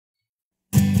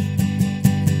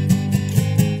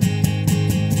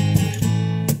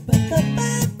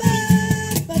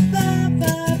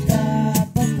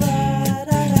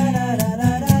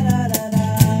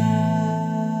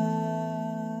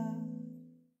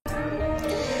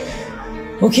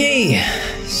Okay,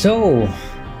 so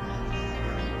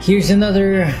here's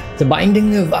another The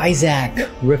Binding of Isaac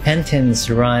Repentance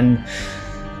run.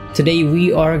 Today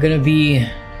we are gonna be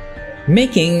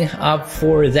making up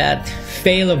for that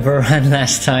fail of a run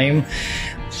last time.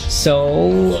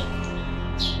 So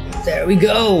there we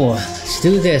go. Let's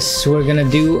do this. We're gonna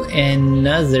do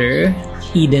another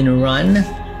Eden run.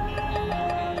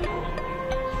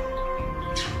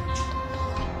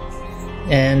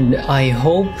 And I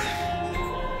hope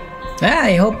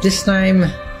this time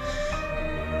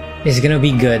is gonna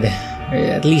be good.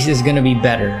 At least it's gonna be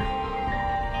better.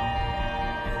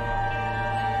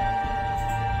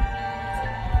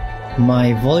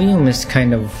 My volume is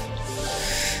kind of...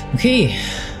 Okay,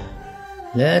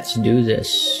 let's do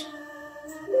this.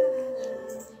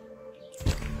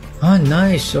 Oh,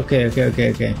 nice. Okay.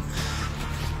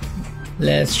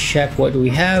 Let's check what we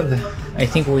have. I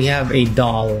think we have a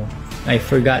doll. I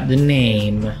forgot the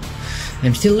name.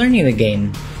 I'm still learning the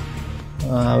game.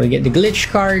 We get the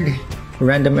glitch card,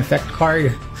 random effect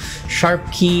card,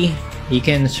 sharp key. You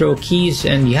can throw keys,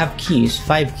 and you have keys,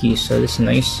 5 keys, so that's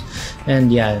nice.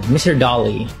 And yeah, Mr.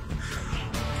 Dolly.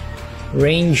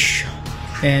 Range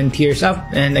and tears up,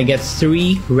 and I get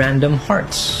 3 random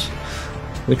hearts,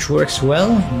 which works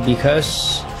well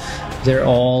because they're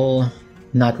all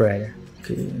not red.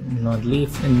 Okay, not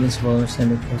leaf, invincible,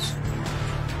 standard plus.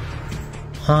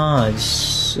 Huh,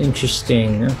 it's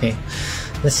interesting. Okay,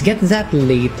 let's get that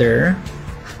later.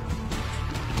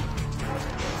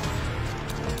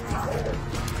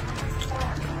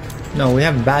 No, we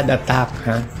have bad attack,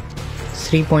 huh?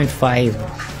 3.5.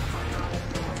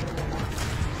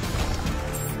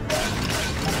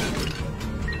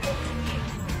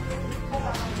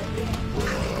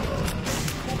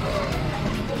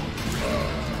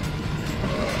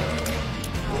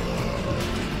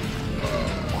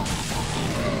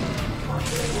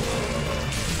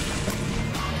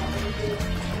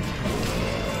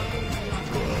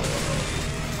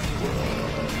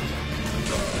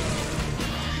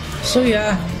 So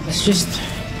yeah, let's just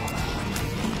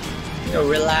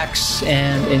relax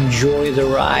and enjoy the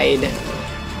ride.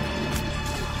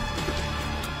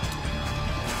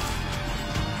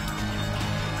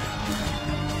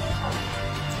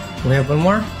 We have one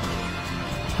more?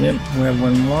 Yep, we have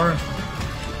one more.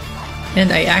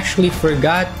 And I actually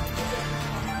forgot.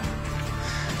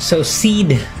 So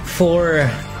seed for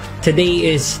today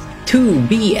is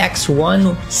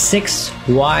 2BX1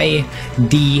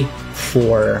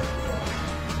 6YD4.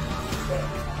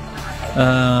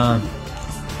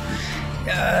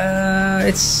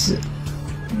 It's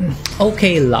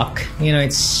okay luck, you know,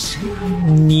 it's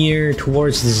near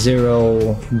towards the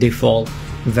 0 default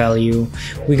value.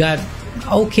 We got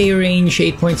okay range,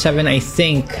 8.7 I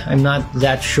think, I'm not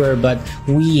that sure, but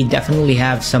we definitely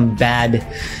have some bad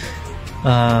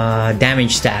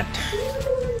damage stat.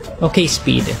 Okay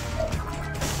speed,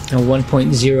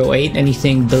 1.08,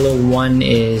 anything below 1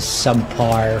 is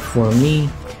subpar for me,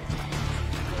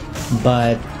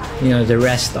 but you know, the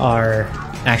rest are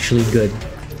actually good.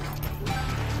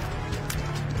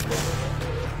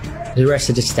 The rest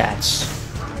of the stats.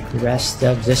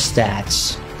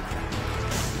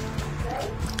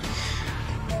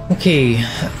 Okay,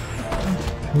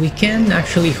 we can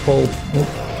actually hope.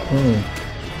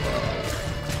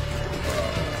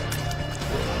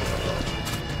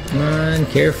 Come on,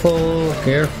 careful.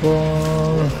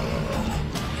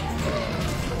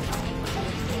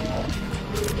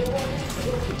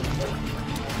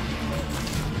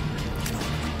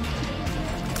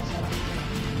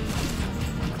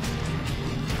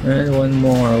 And one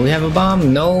more. We have a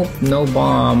bomb? Nope, no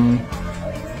bomb.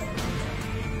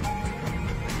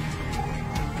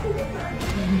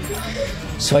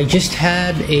 So I just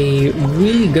had a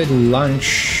really good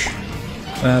lunch,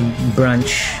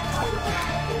 brunch.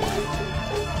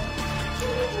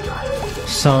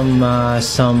 Some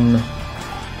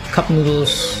cup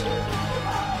noodles,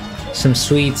 some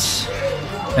sweets.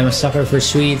 I'm a sucker for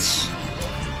sweets.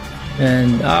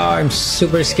 And I'm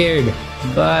super scared.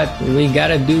 But we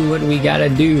gotta do what we gotta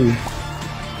do.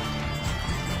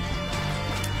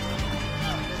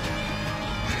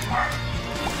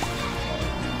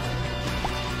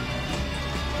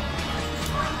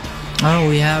 Oh,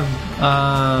 we have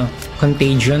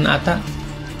Contagion ata.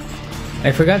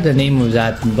 I forgot the name of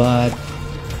that, but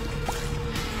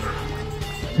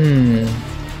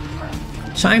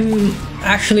so I'm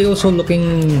actually also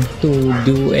looking to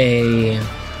do a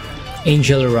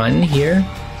angel run here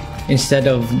instead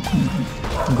of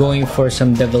going for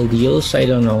some devil deals. I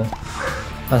don't know,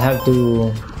 I'll have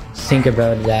to think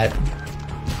about that.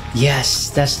 Yes,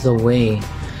 that's the way.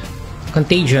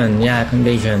 Contagion, yeah,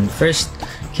 Contagion. First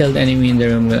killed enemy in the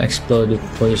room will explode with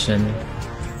poison.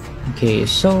 Okay,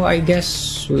 so I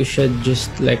guess we should just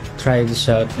like try this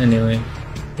out anyway.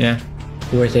 Yeah,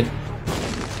 worth it.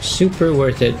 Super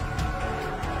worth it.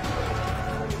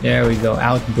 There we go,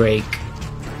 outbreak.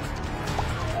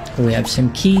 We have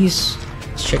some keys.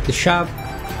 Let's check the shop.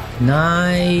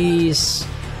 Nice.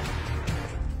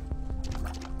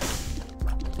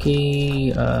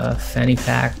 Okay, fanny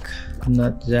pack.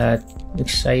 Not that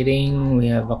exciting. We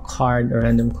have a card, a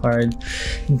random card.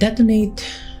 Detonate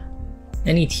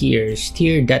any tiers.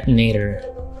 Tier detonator.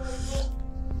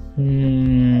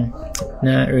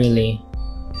 Not really.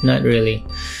 Not really.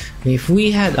 If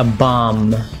we had a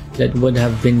bomb, that would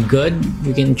have been good.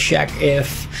 We can check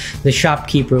if the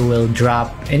shopkeeper will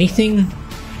drop anything.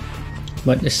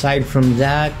 But aside from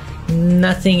that,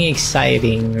 nothing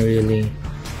exciting really.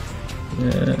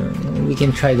 We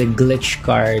can try the glitch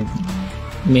card.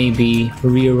 Maybe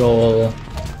reroll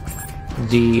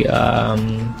the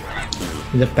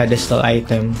pedestal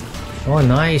item. Oh,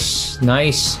 nice,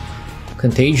 nice.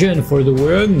 Contagion for the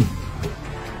world.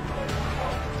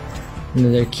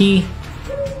 Another key.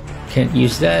 Can't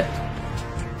use that.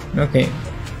 Okay.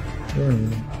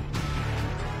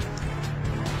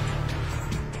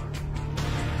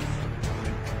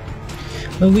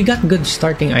 Well, we got good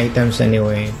starting items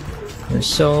anyway.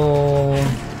 So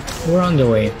we're on the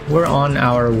way. We're on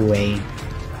our way.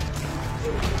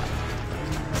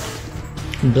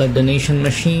 Blood donation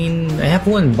machine. I have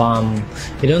one bomb.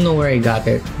 I don't know where I got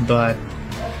it, but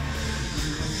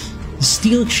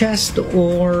steel chest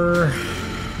or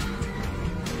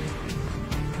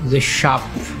the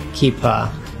shopkeeper.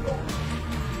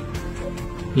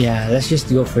 Yeah, let's just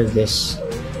go for this.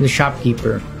 The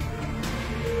shopkeeper.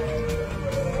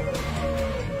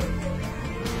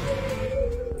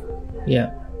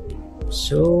 Yeah.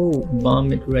 So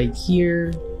bomb it right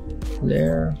here.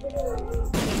 There.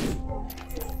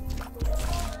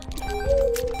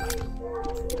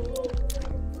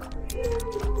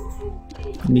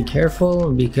 Be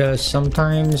careful because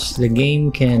sometimes the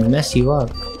game can mess you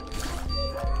up.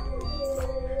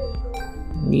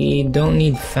 We don't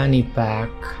need fanny pack.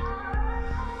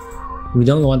 We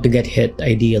don't want to get hit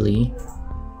ideally.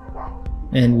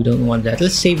 And we don't want that.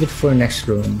 Let's save it for next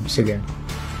room. Sige.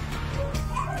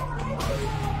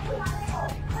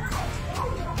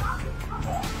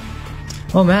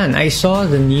 Oh man, I saw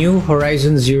the new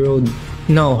Horizon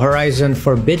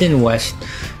Forbidden West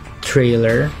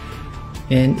trailer.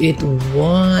 And it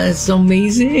was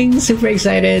amazing. Super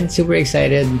excited, super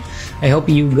excited. I hope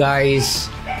you guys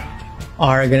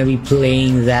are gonna be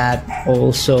playing that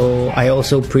also. I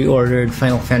also pre-ordered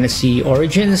Final Fantasy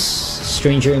Origins,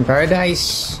 Stranger in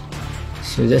Paradise.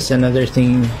 So that's another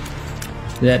thing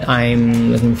that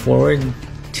I'm looking forward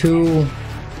to.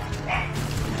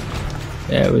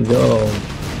 There we go.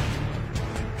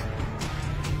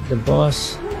 The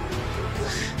boss.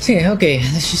 See, okay,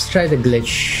 let's just try the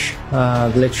glitch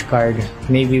card.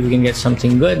 Maybe we can get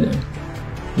something good.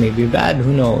 Maybe bad,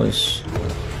 who knows.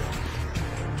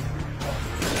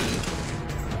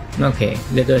 Okay,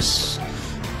 that was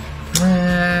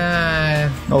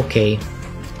okay.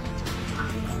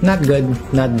 Not good,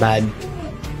 not bad.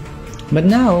 But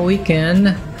now we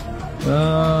can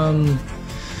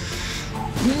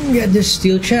get this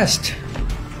steel chest.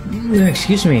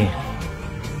 Excuse me.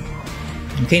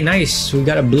 Okay, nice. We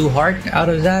got a blue heart out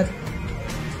of that.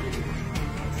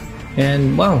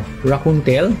 And wow, raccoon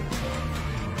tail.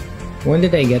 When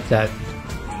did I get that?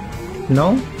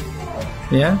 No?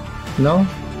 Yeah? No?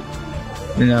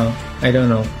 No, I don't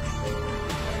know.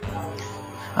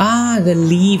 Ah, the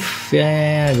leaf.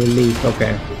 Yeah, the leaf.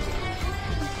 Okay.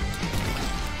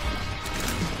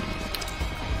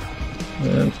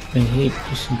 I hate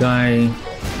this guy.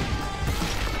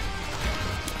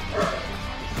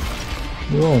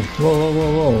 Whoa, whoa, whoa,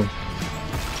 whoa, whoa.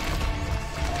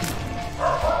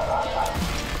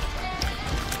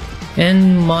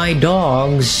 And my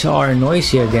dogs are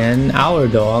noisy again, our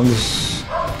dogs.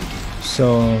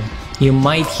 So you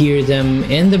might hear them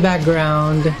in the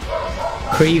background,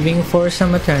 craving for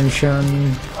some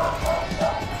attention.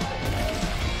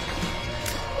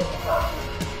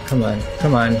 Come on,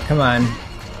 come on, come on.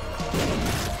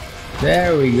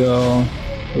 There we go.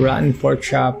 Rotten pork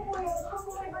chop.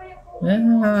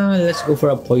 Let's go for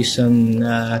a poison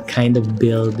kind of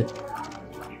build.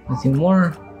 Nothing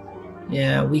more.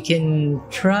 Yeah, we can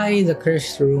try the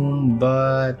cursed room,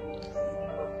 but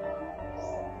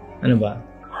ano ba?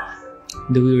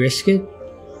 Do we risk it?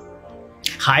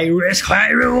 High risk,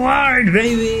 high reward,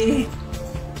 baby!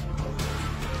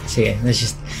 Sige, let's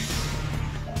just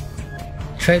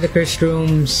try the cursed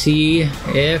room, see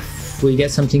if we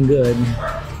get something good.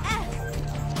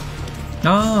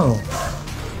 Oh,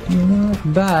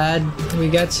 not bad. We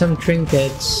got some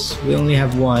trinkets. We only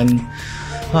have one.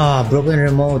 Ah, broken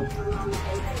remote.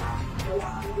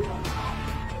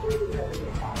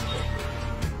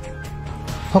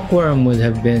 Hookworm would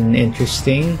have been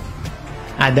interesting.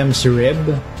 Adam's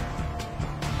rib.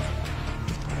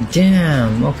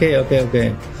 Damn.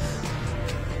 Okay.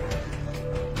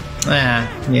 Ah,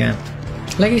 yeah.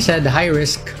 Like I said, high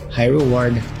risk, high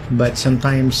reward, but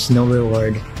sometimes no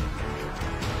reward.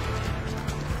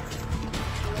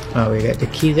 Oh, we got the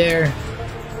key there.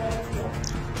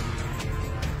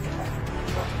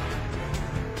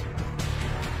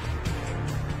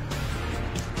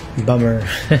 Bummer.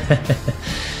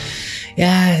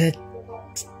 Yeah,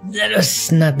 that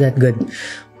was not that good.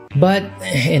 But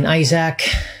in Isaac,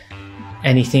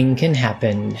 anything can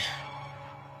happen.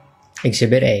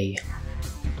 Exhibit A.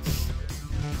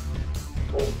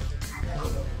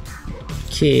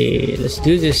 Okay, let's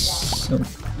do this.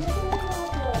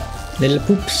 Little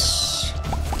poops.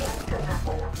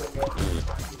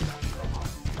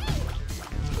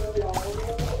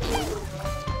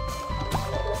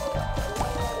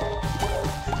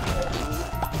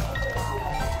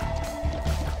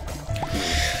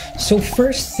 So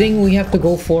first thing we have to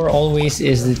go for always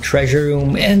is the treasure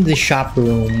room and the shop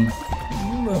room.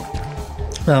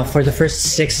 For the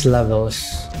first 6 levels.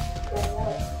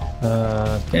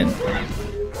 Okay.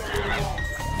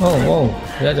 Oh, whoa,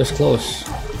 that was close.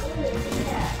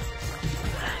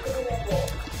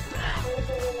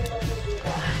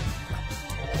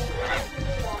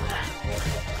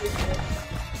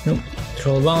 Nope,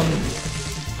 troll bomb.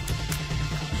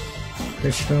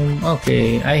 First room.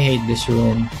 Okay, I hate this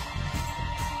room.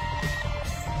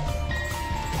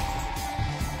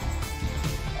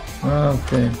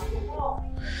 Okay.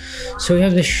 So we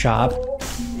have the shop.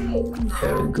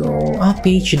 There we go. Ah,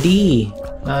 PhD.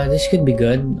 This could be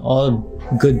good. All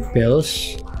good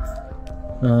pills.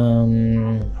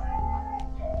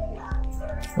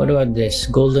 What about this?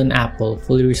 Golden apple.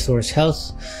 Fully restores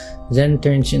health. Then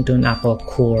turns into an apple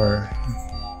core.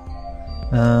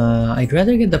 I'd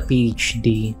rather get the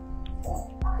PhD.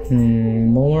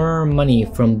 More money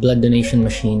from blood donation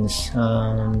machines.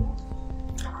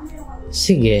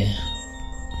 Sige.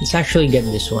 Let's actually get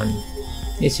this one.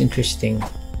 It's interesting.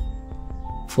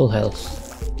 Full health.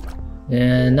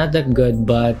 Not that good,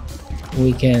 but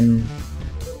we can...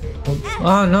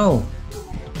 Oh no!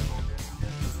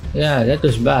 Yeah, that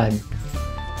was bad.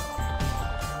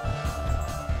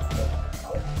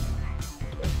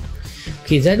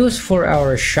 Okay, that was for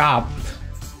our shop.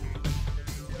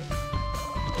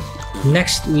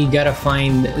 Next, we gotta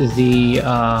find the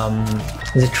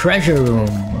treasure room.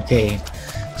 Okay,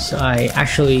 so I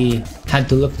actually had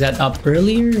to look that up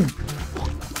earlier,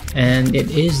 and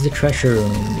it is the treasure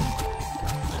room.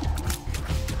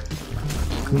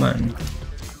 Come on,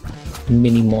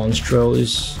 mini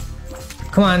monstros.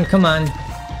 Come on, come on.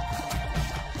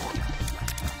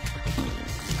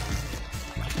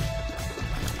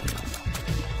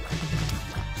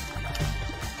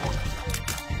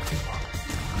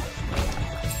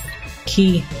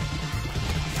 Key.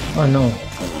 Oh no.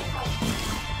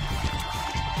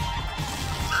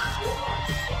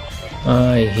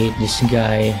 I hate this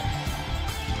guy.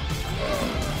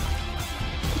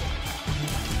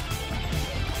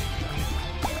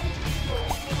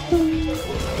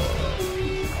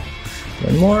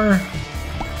 One more.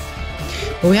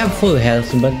 We have full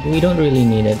health, but we don't really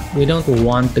need it. We don't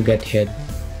want to get hit.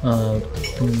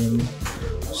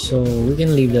 So we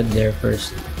can leave that there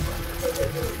first.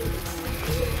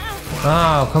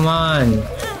 Oh, come on!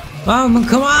 Oh,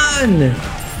 come on!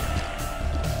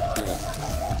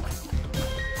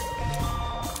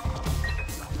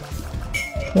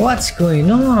 What's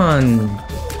going on?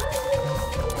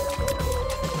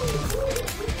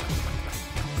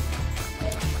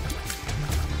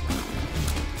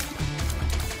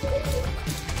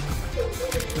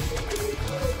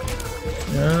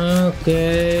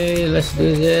 Okay, let's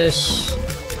do this.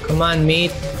 Come on,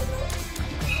 mate.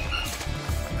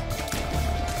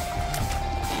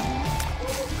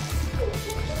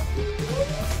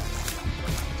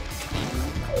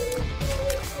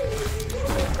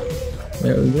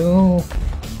 There we go.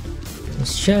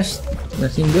 It's just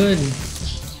nothing good.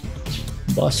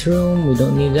 Boss room, we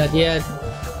don't need that yet.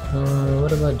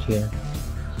 What about here?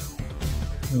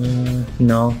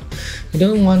 No. I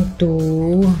don't want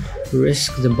to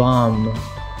risk the bomb.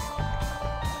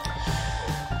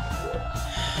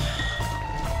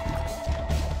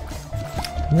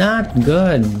 Not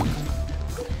good.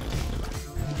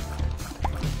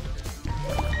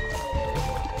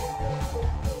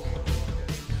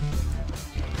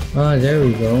 Oh, there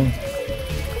we go.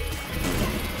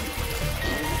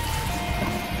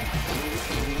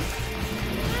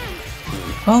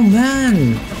 Oh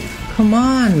man! Come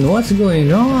on! What's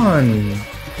going on?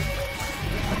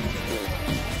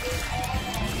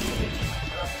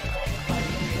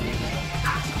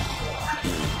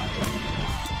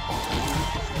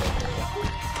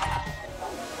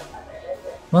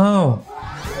 Wow!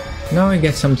 Now we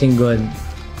get something good.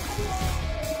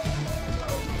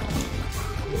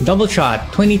 Double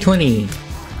shot 2020.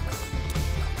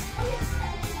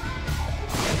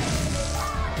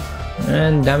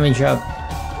 And damage up.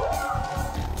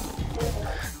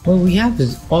 Well, we have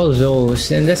all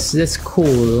those, and that's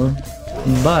cool,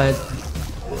 but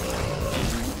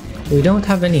we don't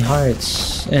have any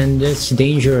hearts, and it's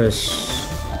dangerous.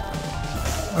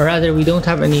 Or rather, we don't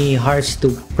have any hearts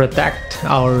to protect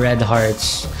our red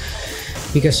hearts,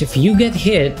 because if you get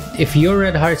hit, if your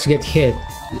red hearts get hit,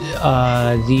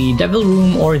 the devil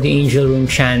room or the angel room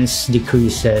chance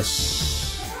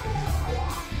decreases,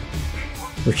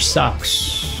 which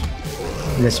sucks.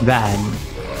 That's bad.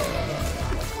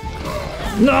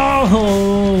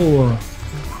 No!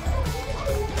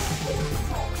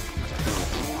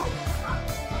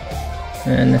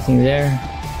 And nothing there.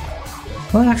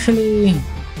 Well, actually,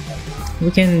 we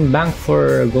can bank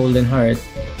for a golden heart.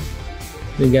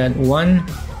 We got one.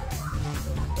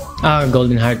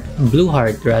 Golden heart, blue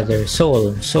heart rather,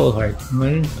 soul heart.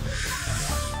 1,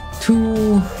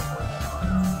 2.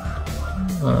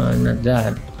 Not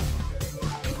that.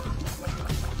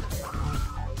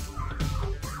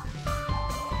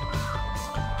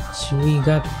 So we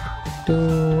got to.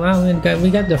 Well, we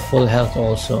got the full health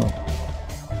also.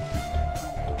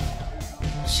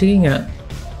 Sige nga.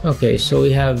 Okay, so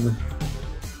we have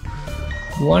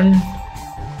 1.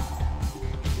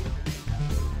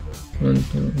 1,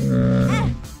 2,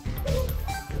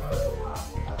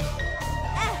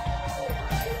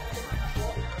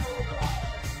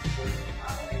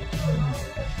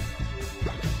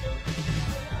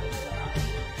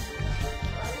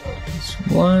 That's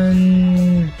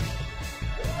 1.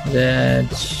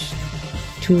 That's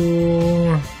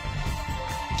 2.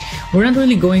 We're not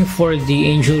really going for the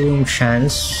angel room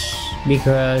chance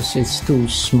because it's too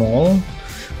small.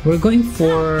 We're going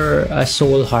for a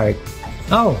soul heart.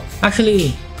 Oh,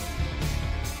 actually,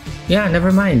 yeah,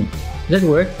 never mind. That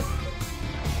worked.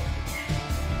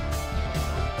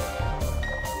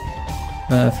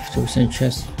 50%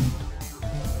 chest.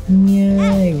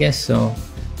 Yeah, I guess so.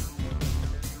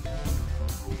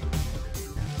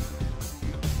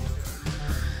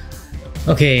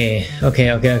 Okay. I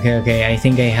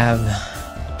think I have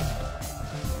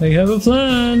a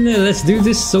plan. Let's do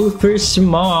this super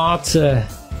smart.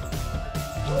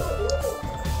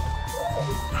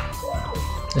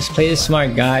 Let's play this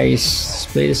smart, guys. Let's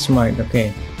play this smart.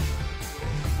 Okay.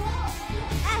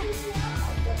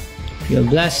 Feel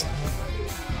blessed.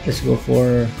 Let's go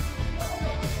for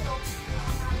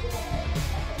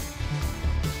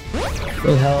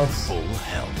full health.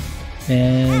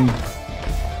 And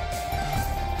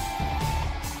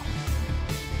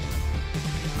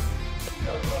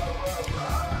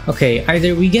okay,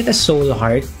 either we get a soul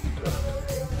heart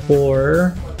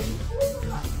or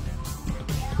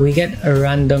we get a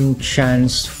random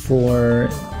chance for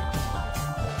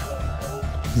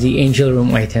the angel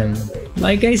room item.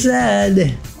 Like I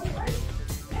said,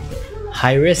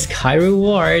 high risk, high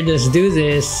reward. Let's do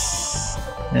this.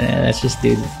 Let's just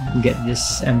get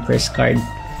this Empress card.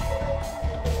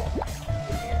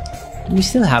 We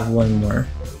still have one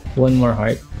more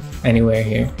heart anywhere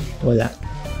here. Wala.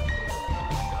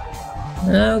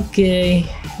 Okay.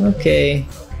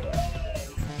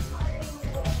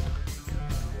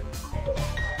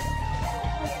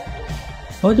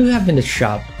 What do we have in the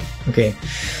shop? Okay,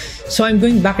 so I'm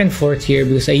going back and forth here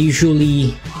because I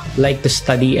usually like to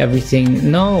study everything.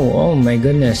 No, oh my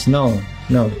goodness, no.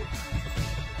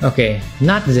 Okay,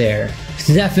 not there.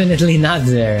 Definitely not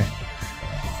there.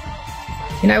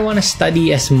 And I want to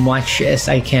study as much as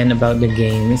I can about the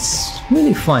game. It's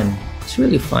really fun.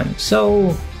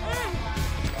 So,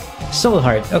 soul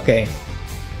heart. Okay,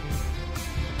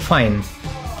 fine.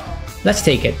 Let's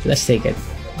take it.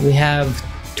 We have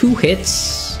 2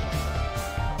 hits.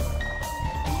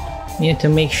 We need to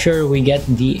make sure we get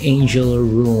the angel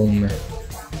room,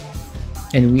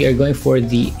 and we are going for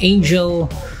the angel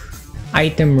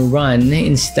item run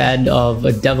instead of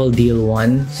a devil deal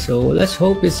one. So let's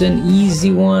hope it's an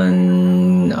easy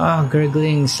one.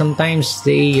 Gurglings, sometimes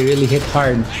they really hit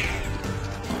hard.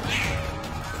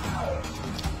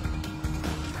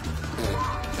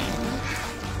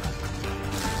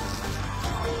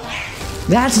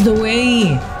 That's the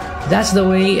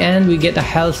way, and we get a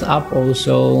health up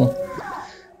also.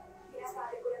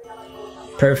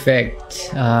 Perfect.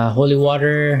 Holy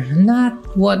water, not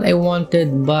what I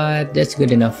wanted, but that's good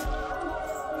enough.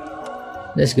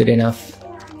 That's good enough.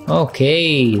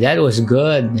 Okay, that was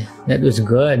good. That was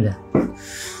good.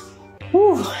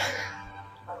 Whew.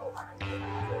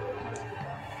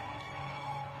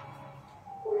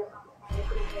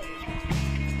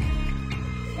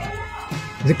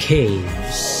 The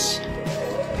caves.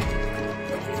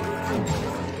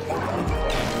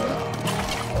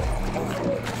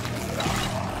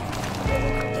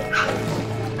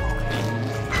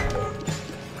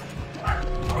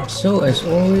 So as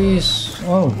always,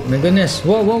 oh my goodness,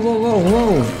 whoa, whoa, whoa, whoa,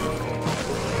 whoa.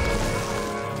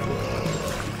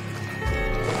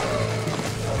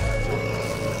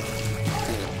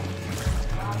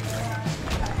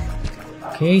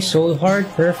 Okay, soul heart,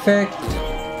 perfect.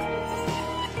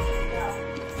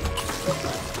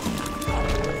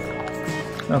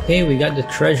 Okay, we got the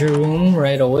treasure room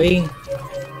right away.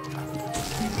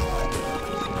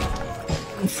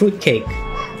 Fruitcake.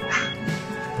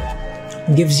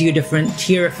 Gives you a different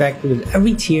tier effect with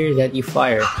every tier that you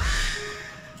fire.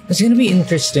 It's gonna be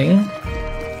interesting.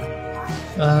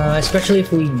 Especially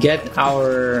if we get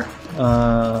our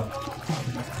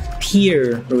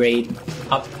tier rate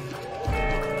up.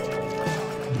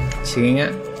 Sige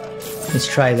nga. Let's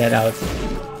try that out.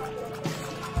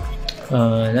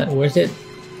 Not worth it.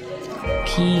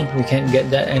 Key, we can't get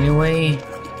that anyway.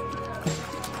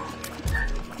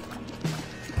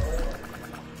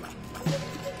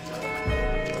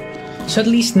 So at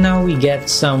least now we get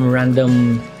some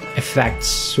random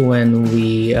effects when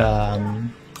we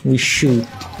shoot.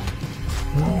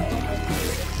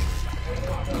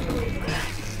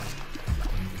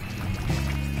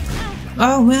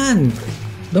 Oh man,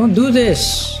 don't do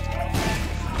this.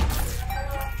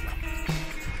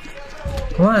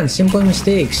 Come on, simple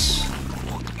mistakes.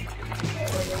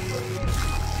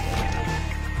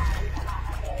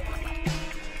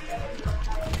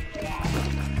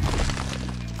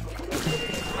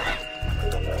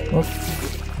 Oh,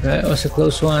 that was a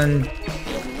close one.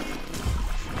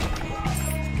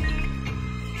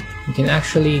 We can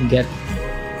actually get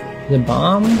the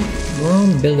bomb.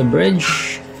 Boom, build a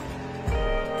bridge.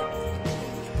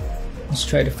 Let's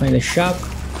try to find a shop.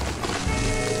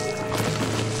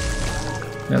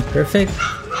 Perfect.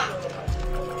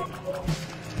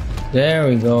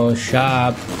 There we go,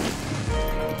 shop.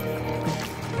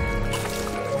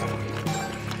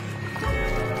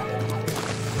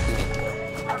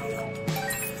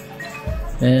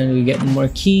 And we get more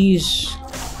keys.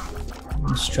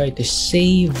 Let's try to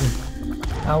save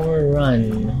our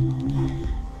run.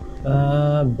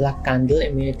 Black candle,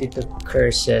 immunity to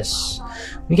curses.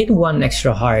 We get 1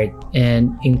 extra heart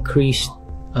and increased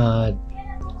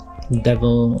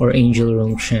devil or angel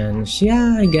room chance.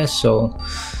 Yeah, I guess so.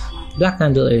 Black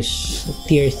candle is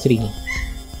tier 3.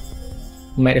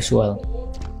 Might as well.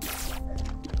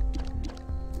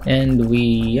 And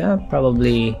we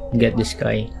probably get this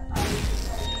guy.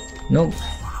 Nope.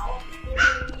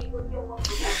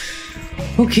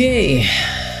 Okay,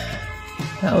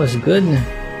 that was good.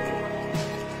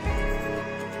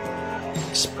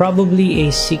 It's probably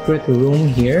a secret room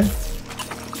here.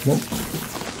 Whoop.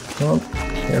 Whoop.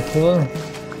 Careful.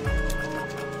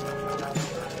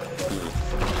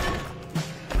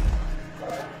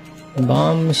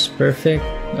 Bombs, perfect.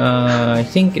 I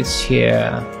think it's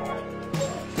here.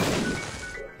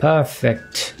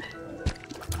 Perfect.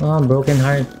 Oh, broken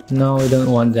heart. No, we don't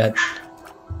want that.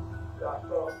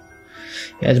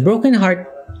 Yes, broken heart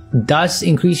does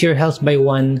increase your health by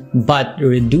 1, but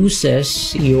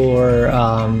reduces your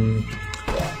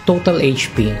total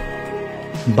HP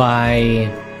by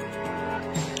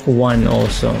 1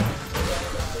 also.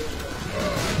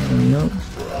 No.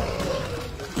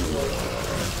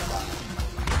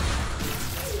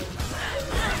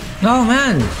 Oh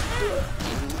man!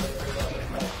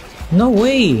 No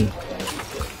way!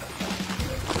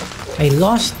 I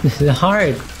lost the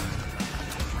heart.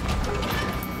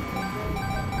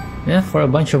 Yeah, for a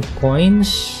bunch of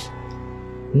coins.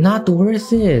 Not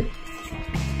worth it.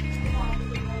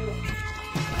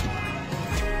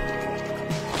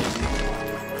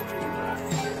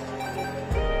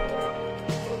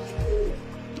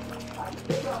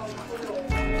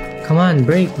 Come on,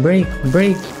 break, break,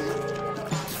 break.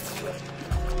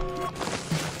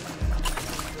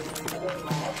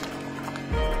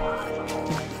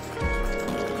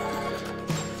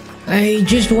 I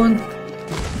just want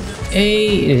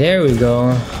a... There we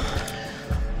go.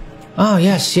 Oh,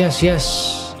 yes, yes,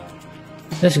 yes.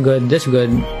 That's good, that's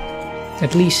good.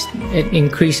 At least it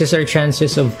increases our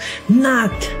chances of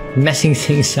not messing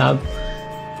things up.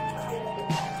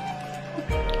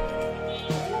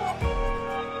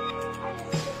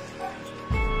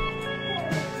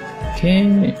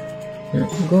 Okay, there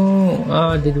we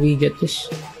go. Did we get this?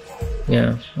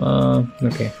 Yeah,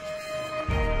 okay.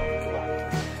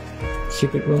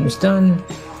 Secret room is done.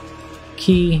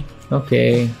 Key,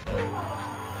 okay.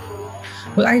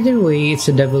 Well, either way, it's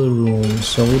a devil room,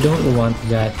 so we don't want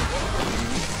that.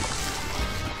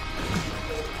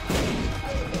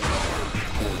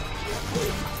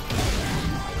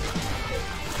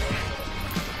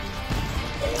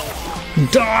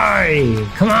 Die!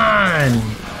 Come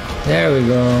on! There we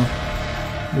go.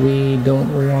 We don't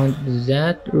want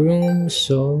that room,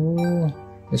 so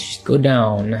let's just go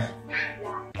down.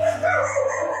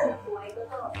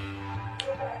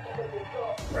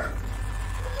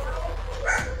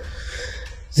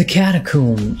 The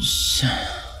catacombs.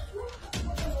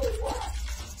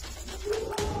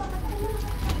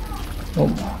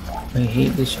 Oh, I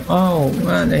hate this. Oh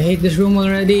man, I hate this room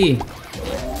already.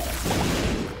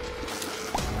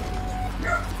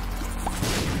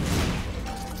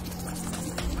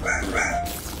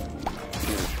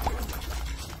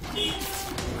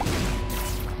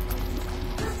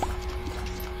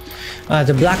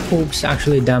 The black hoops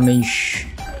actually damage,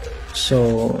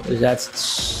 so that's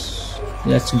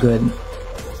good.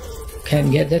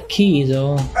 Can't get that key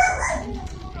though.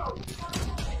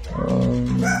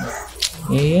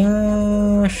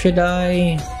 Yeah, should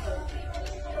I?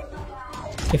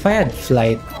 If I had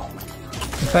flight,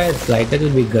 that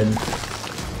would be good.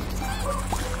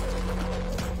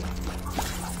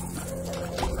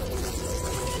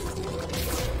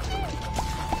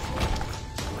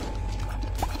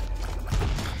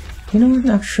 You know what,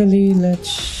 actually,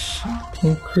 let's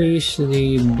increase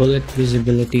the bullet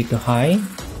visibility to high.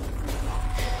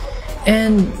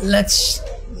 And let's,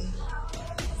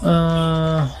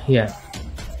 yeah.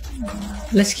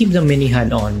 Let's keep the mini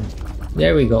HUD on.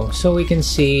 There we go. So we can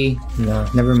see, no,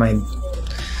 never mind.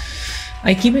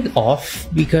 I keep it off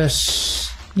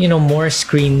because, you know, more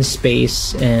screen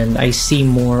space and I see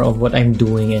more of what I'm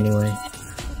doing anyway.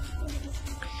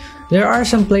 There are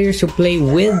some players who play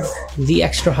with the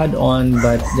extra HUD on,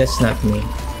 but that's not me.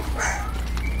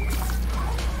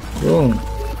 Boom.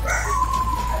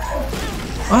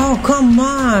 Oh, come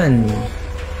on!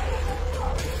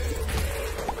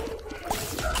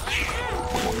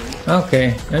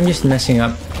 Okay, I'm just messing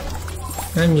up.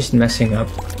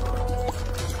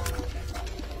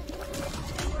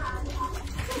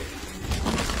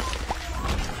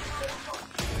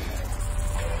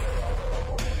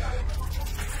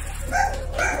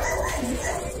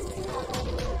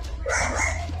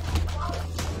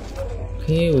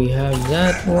 Okay, we have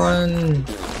that one.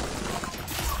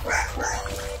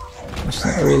 It's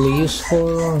not really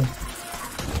useful.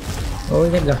 Oh, we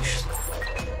got the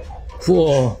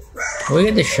whoa. We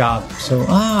got the shop. So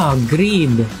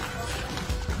greed.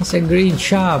 It's a greed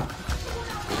shop.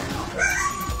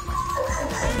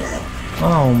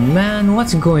 Oh man,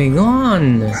 what's going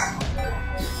on?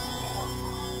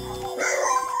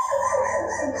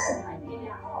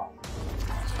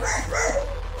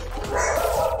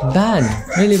 Bad,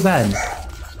 really bad.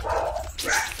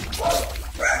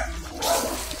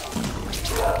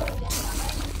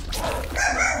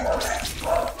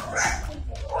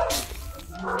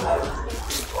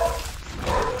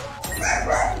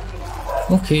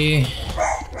 Okay.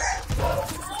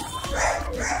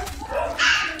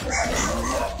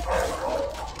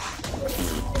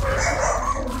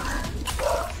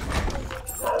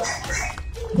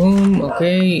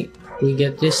 Okay. We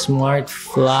get this smart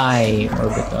fly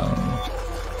orbital.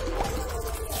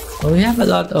 Well, we have a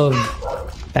lot of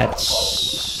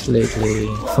pets lately,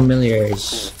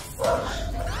 familiars.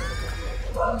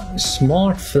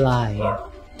 Smart fly.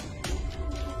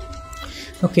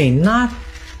 Okay, not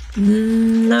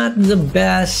the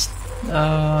best.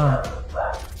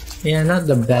 Yeah, not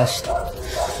the best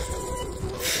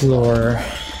floor.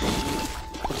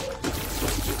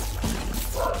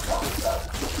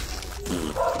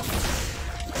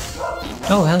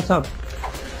 Oh, health up.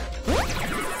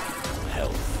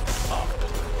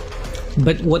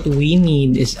 But what we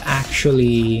need is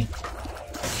actually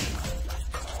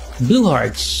blue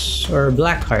hearts or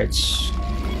black hearts.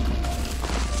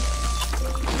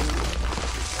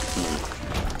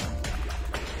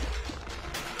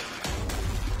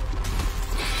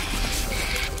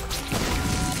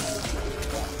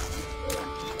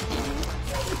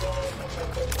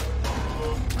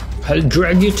 I'll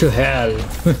drag you to hell.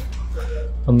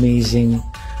 Amazing.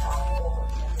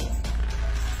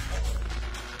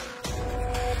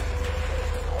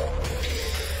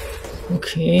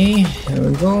 Okay, there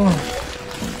we go.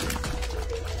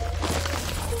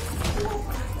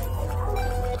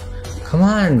 Come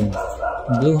on,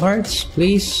 blue hearts,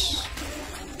 please.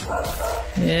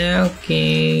 Yeah,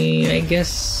 okay. I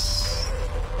guess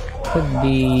could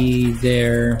be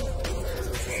there.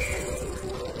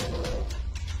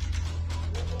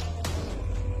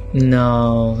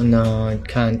 No, no, it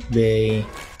can't be.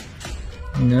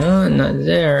 No, not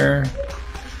there.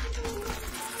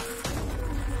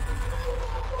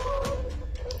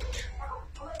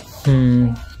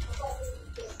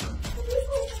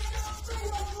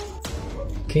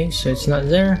 Okay, so it's not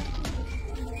there.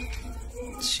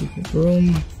 Secret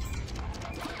room.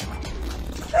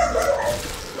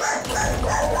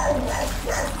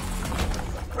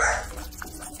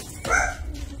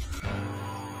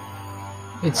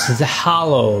 It's the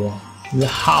hollow. The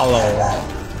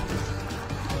hollow.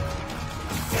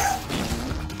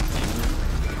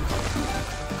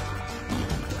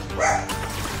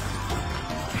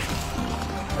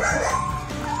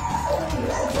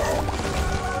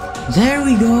 There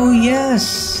we go,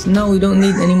 yes! Now we don't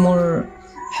need any more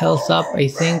health up, I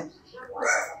think.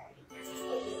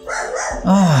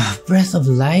 Ah, breath of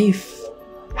life.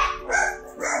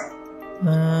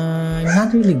 I'm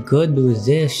not really good with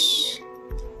this.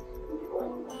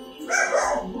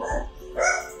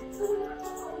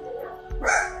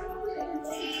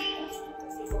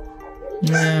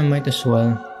 Nah, might as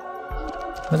well.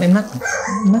 But I'm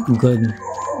not good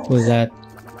with that.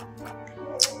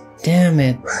 Damn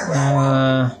it.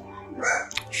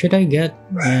 Should I get?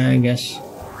 Yeah, I guess.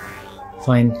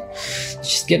 Fine.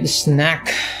 Just get the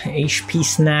snack, HP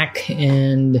snack,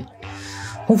 and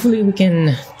hopefully we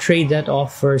can trade that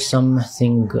off for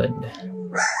something good.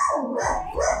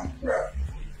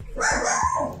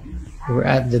 We're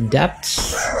at the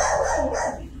depths.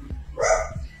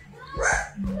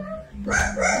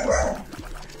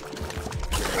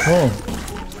 Oh,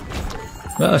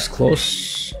 that was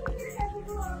close.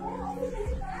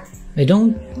 I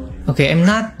don't... Okay, I'm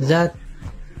not that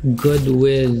good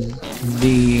with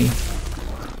the...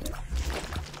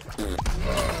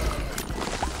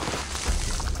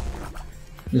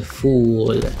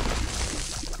 fool.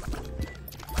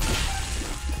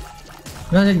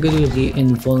 Not that good with the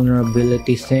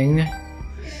invulnerability thing.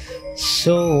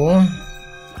 So...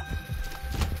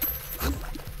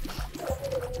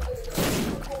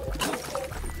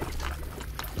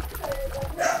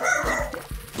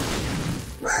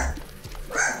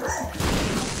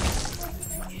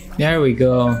 there we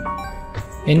go.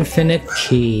 Infinite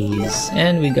keys.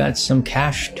 And we got some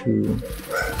cash too.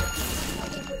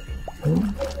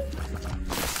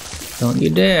 Don't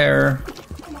you dare.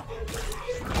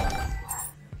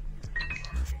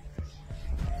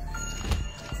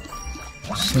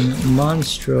 Some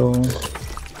monstro.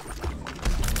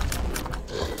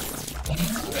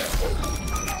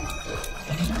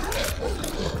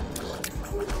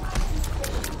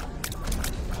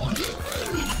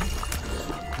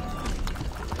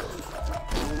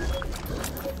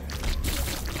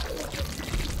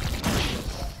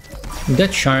 It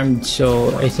got charmed,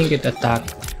 so I think it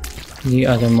attacked the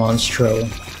other monstro.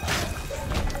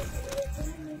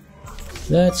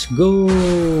 Let's go!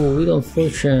 Wheel of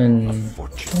Fortune.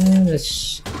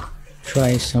 Let's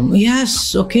try some.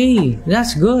 Yes! Okay!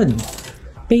 That's good!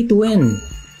 Pay to win.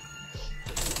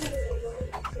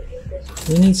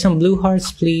 We need some blue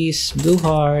hearts, please. Blue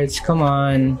hearts, come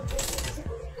on.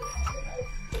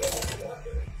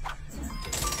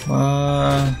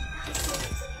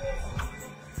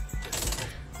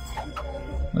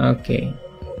 Okay.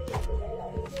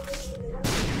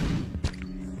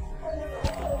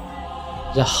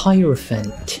 The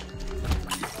Hierophant.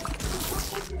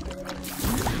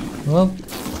 Well,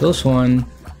 close one.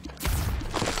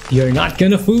 You're not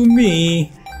gonna fool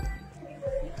me!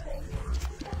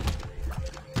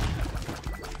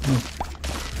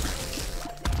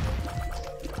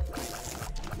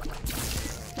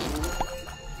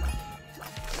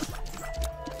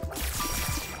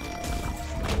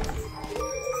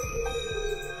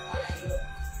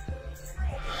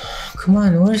 Come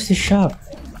on, where's the shop?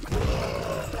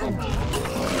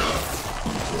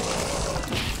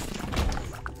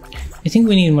 I think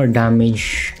we need more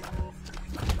damage.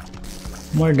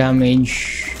 More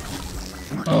damage.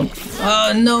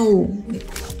 Oh no!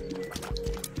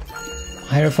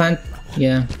 Hierophant?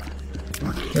 Yeah.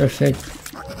 Perfect.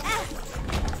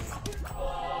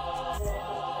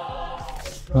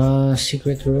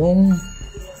 Secret room?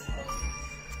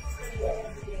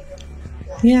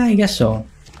 Yeah, I guess so.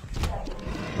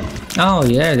 Oh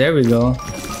yeah, there we go.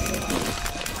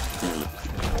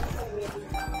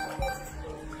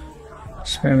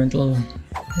 Experimental.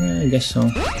 Yeah, I guess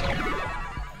so.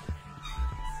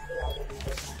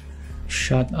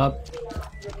 Shot up.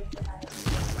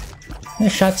 Yeah,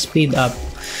 shot speed up.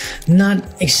 Not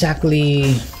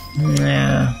exactly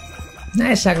Nah,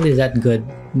 not exactly that good,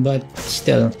 but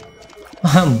still.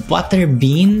 Butter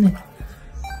bean?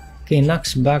 Okay,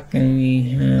 knocks back and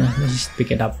we let's just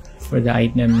pick it up for the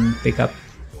item pickup.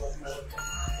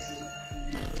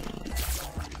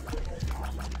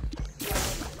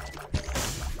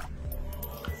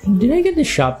 Did I get the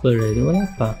shop already? Wala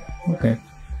pa. Okay.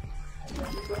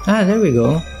 Ah, there we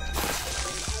go.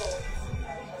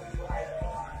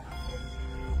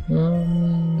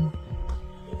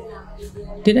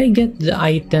 Did I get the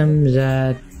item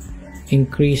that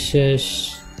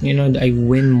increases, you know, I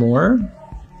win more?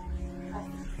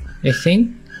 I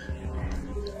think?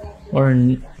 Or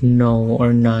no,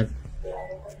 or not?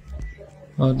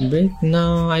 Outbreak?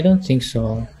 No, I don't think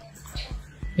so.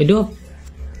 I do have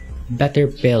better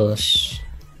pills.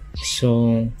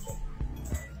 So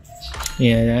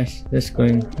yeah, that's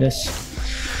going,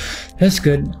 that's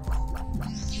good.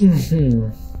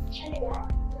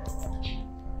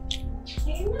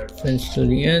 Friends to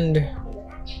the end.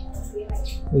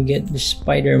 We get the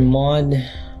spider mod.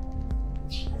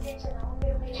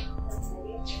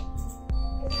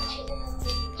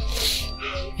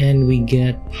 And we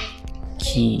get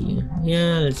key.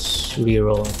 Yeah, let's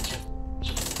reroll.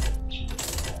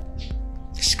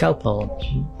 Scalpel.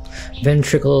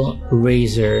 Ventricle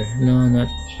razor. No, not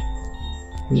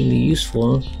really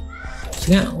useful.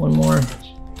 So yeah, one more.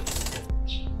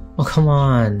 Oh, come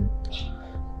on.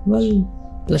 Well,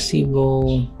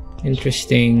 placebo,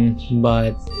 interesting,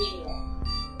 but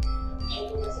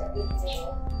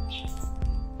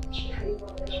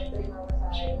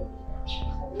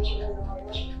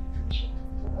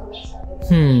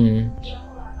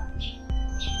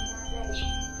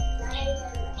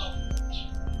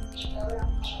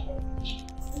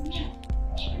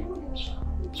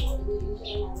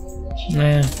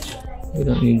nah, we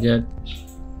don't need that.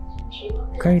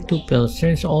 Carry 2 pills.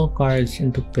 Turns all cards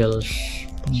into pills.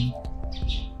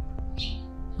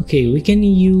 Okay, we can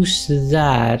use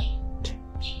that.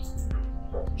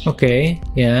 Okay,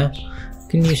 yeah, we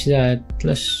can use that.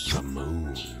 Let's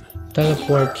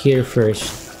teleport here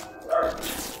first.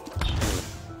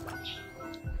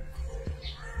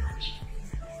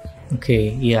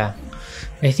 Okay, yeah,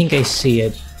 I think I see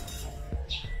it.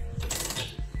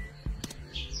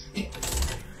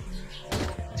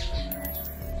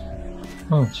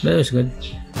 Oh, that was good.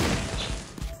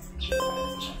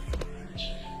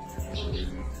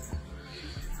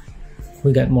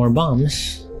 We got more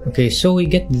bombs. Okay, so we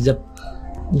get the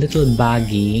little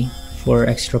baggie for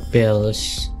extra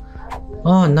pills.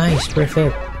 Oh, nice,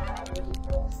 perfect.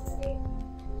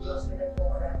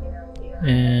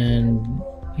 And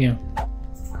yeah,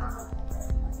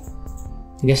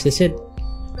 I guess that's it.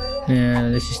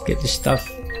 Let's just get this stuff.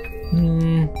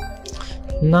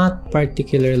 Not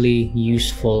particularly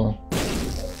useful.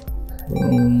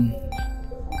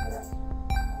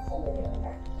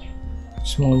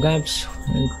 Small gaps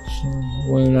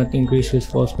will not increase with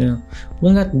false meal.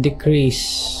 Will not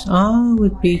decrease. Ah,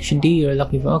 with PhD or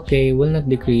lucky. Okay, will not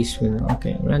decrease with.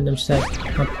 Okay, random stat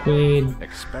upgrade.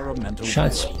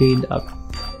 Shot speed up.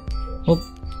 Oh,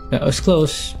 that was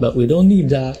close, but we don't need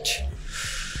that.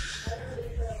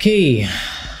 Okay.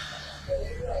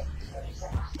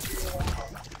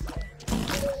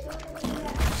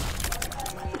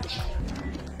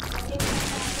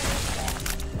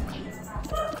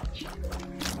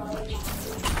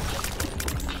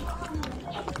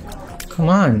 Come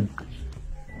on.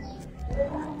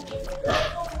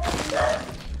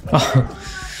 Oh,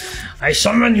 I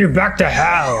summon you back to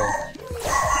hell.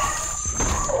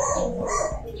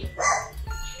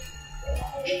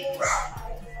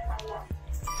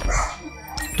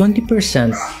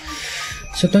 %.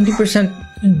 So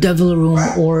 20% devil room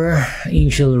or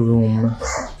angel room.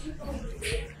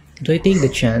 Do I take the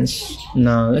chance?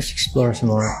 No, let's explore some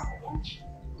more.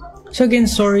 So again,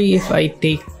 sorry if I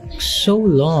take so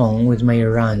long with my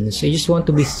runs. I just want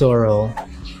to be thorough.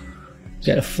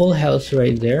 Got a full health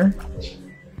right there.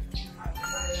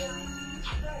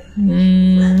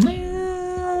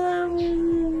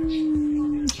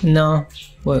 No.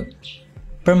 What?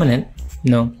 Permanent?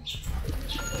 No.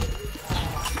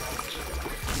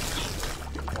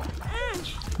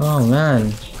 Oh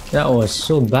man, that was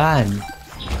so bad.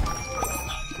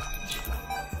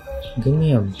 Give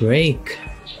me a break.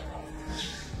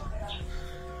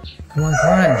 Come on,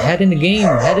 come on, head in the game,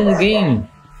 head in the game.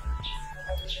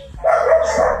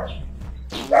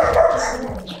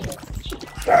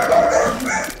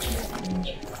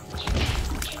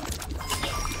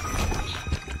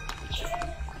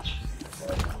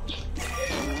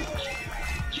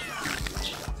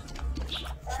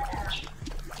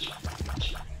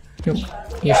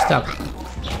 You're stuck.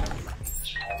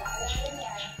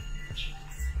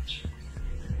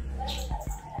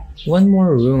 one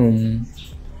more room.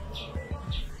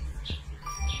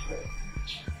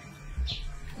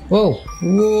 Whoa!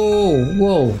 Whoa!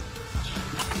 Whoa!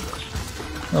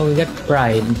 Oh, we got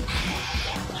pride.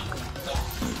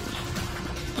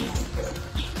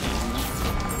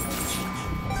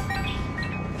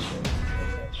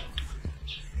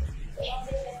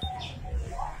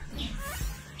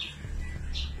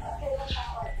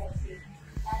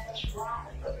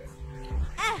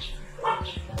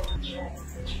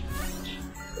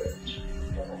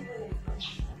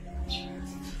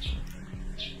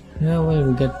 Now well,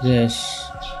 we got this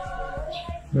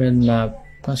red map.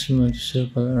 Possible to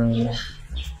circle around.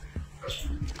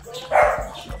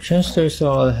 Chance to restore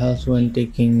all health when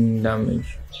taking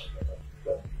damage.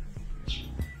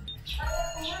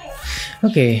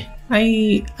 Okay,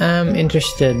 I am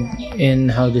interested in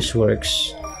how this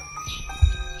works.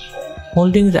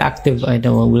 Holding the active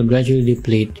item will gradually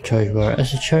deplete the charge bar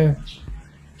as a charge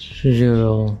to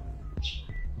 0.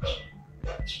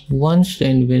 Once the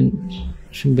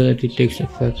invincibility takes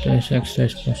effect, as extra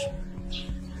plus.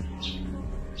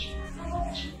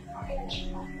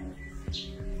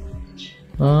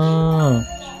 Ah,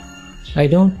 I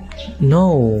don't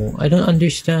know. I don't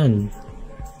understand.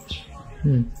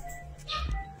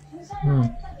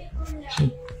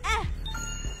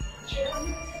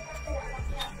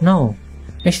 No,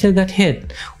 I still got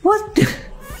hit. What?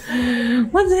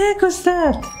 What the heck was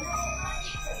that?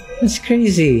 That's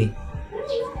crazy.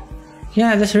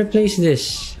 Yeah, let's replace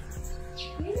this.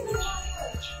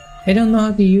 I don't know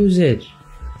how to use it.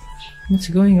 What's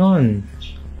going on?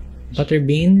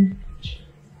 Butterbean?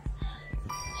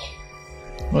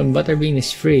 Well, Butterbean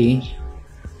is free,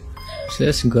 so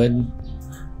that's good.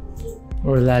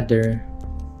 Or ladder.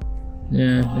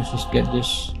 Yeah, let's just get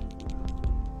this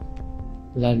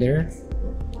ladder.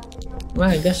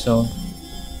 Well, I guess so.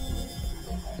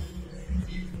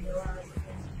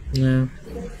 Yeah,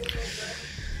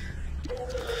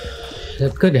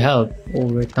 that could help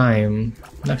over time.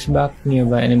 Knocks back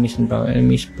nearby enemies and power.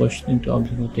 Enemies pushed into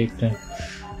obstacle take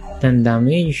 10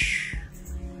 damage.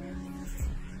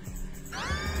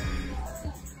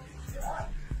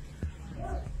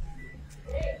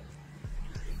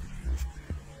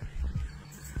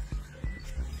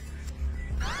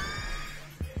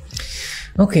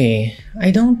 Okay, I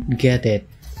don't get it.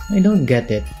 I don't get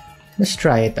it. Let's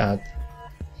try it out.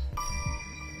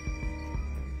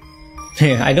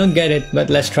 Yeah, I don't get it, but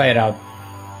let's try it out.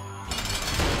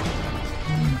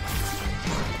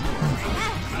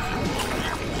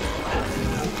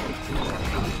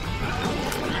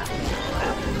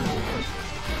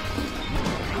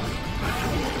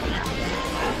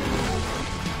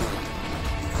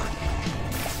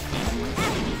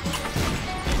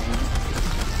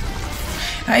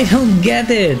 I don't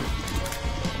get it.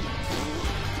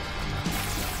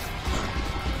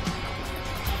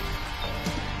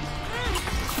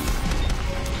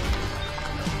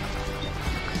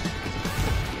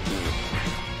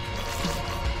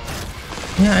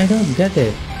 Yeah, I don't get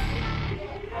it.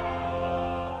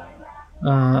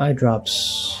 Eye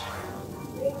drops.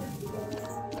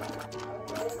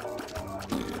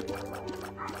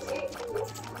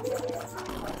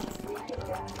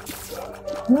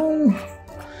 Well,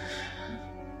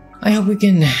 I hope we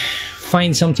can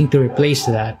find something to replace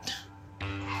that.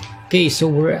 Okay, so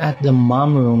we're at the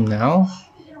mom room now.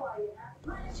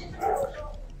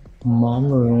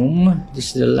 Mom room.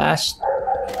 This is the last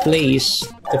place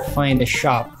to find a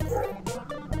shop.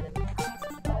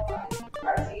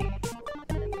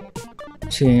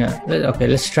 So, yeah, okay,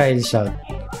 let's try this out.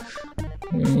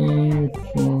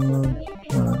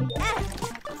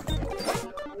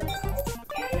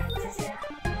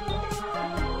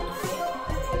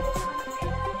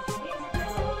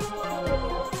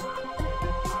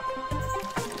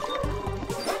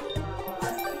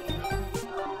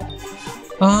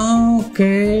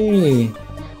 Okay.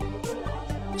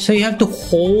 So you have to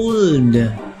hold.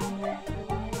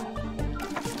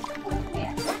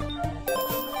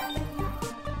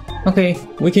 Okay,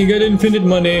 we can get infinite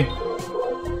money.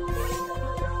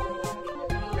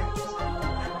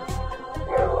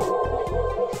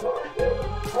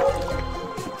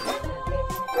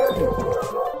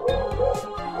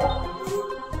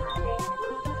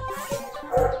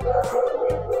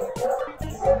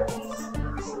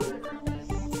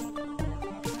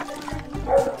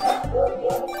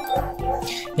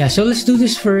 Yeah, so let's do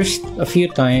this first a few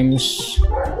times,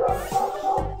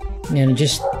 and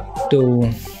just to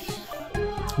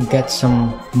get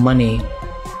some money.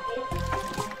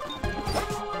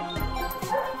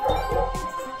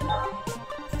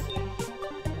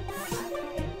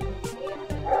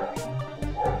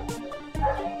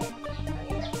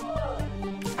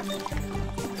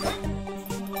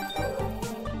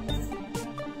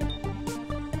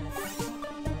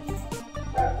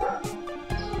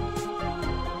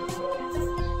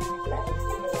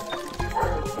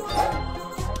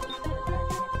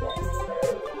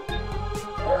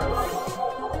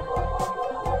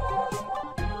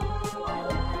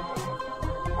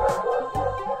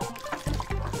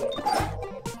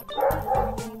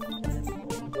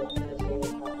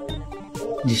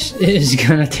 This is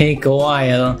gonna take a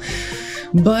while,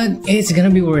 but it's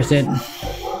gonna be worth it.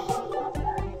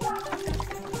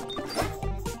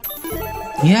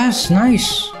 Yes,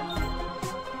 nice.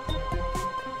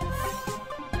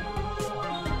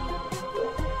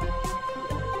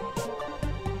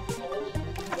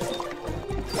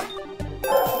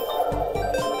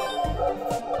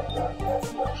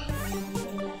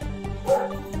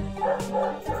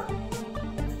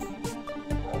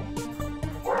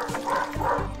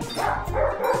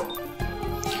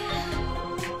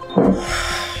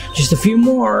 Just a few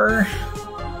more.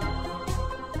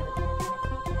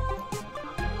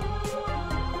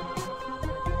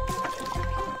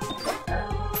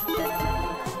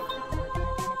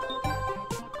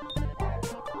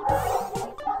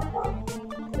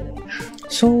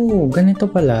 So, ganito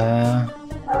pala.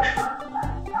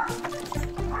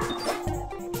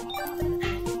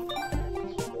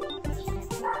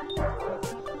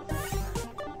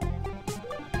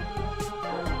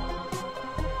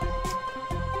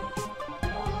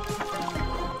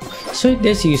 So it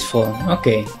is useful.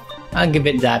 Okay, I'll give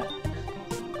it that.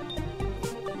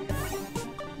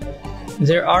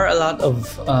 There are a lot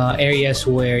of areas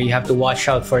where you have to watch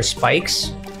out for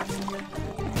spikes.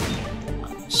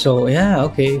 So yeah,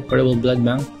 okay, portable blood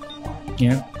bank.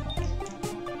 Yeah.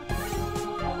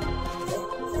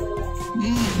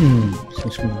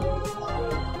 6 more.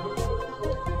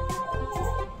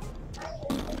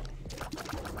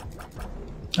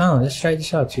 Oh, let's try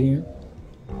this out. See.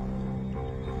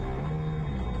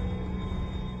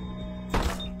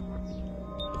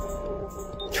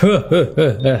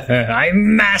 I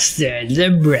mastered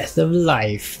the breath of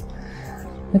life.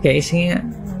 Okay, see,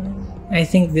 I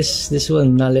think this will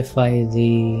nullify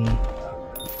the.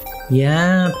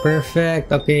 Yeah,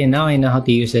 perfect. Okay, now I know how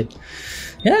to use it.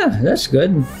 Yeah, that's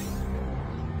good.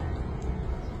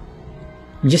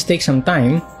 Just take some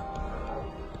time.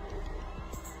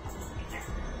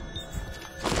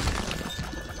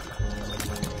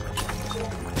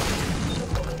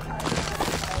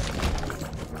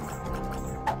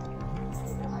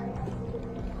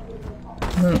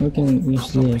 We can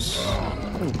use this.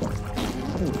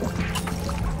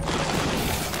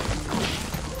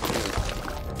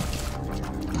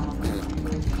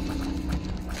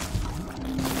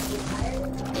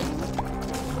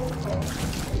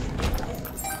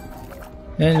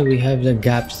 And we have the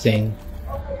gap thing.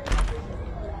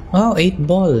 Oh, 8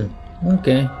 ball.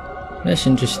 Okay, that's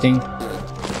interesting.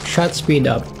 Shot speed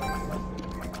up.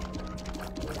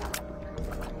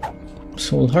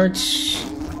 Soul hearts.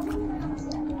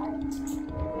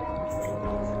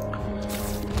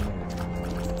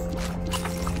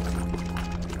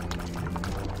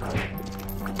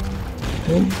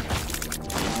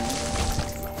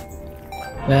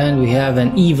 And we have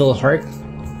an evil heart.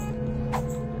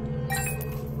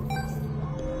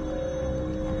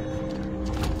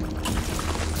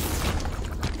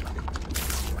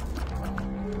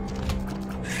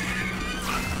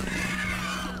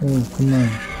 Oh, come on.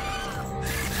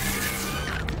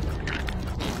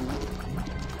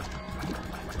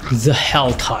 The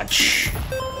Hell Touch.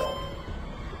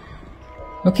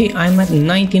 Okay, I'm at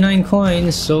 99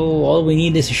 coins, so all we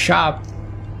need is a shop.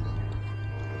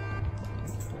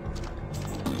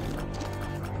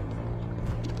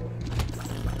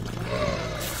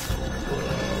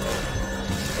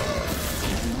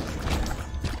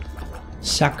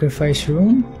 Sacrifice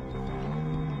room?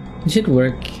 Does it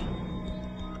work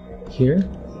here?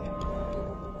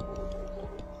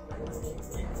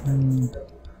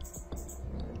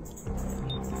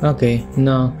 Okay,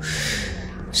 no.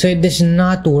 So it does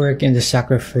not work in the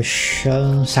sacrifice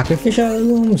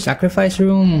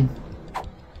room.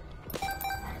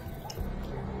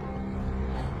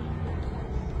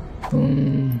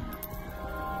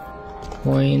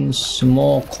 Coins,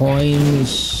 more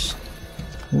coins.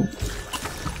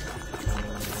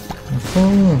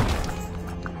 Oh.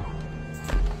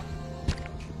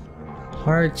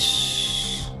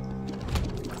 Hearts.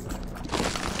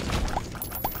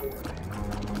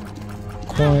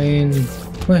 Coin.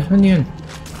 Wait, ano yun?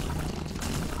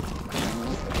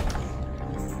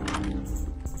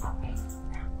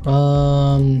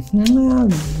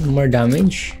 More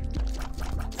damage.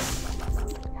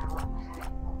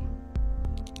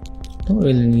 Don't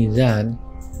really need that.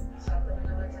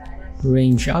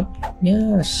 Range up?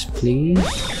 Yes, please.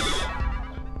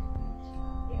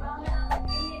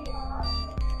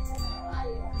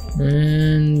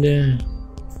 And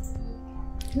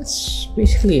that's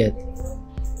basically it.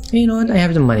 You know what? I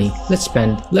have the money. Let's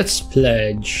spend. Let's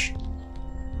splurge.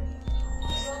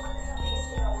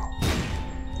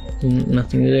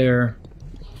 Nothing there.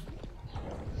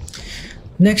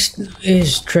 Next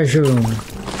is treasure room.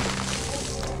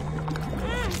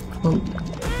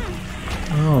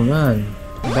 Oh man,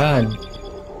 bad.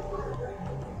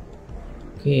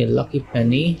 Okay, lucky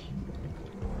penny.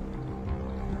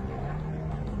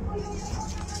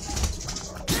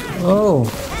 Oh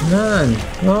man,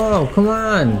 oh come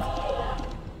on.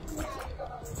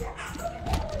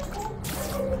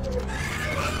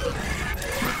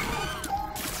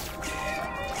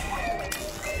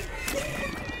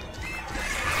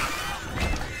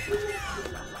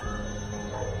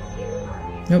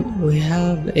 Yep, we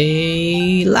have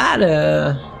a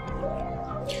ladder.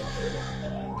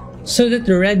 So that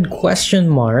the red question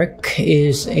mark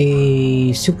is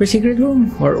a super secret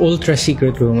room or ultra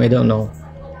secret room, I don't know.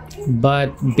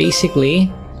 But basically,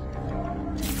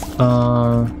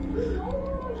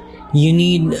 you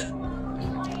need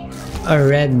a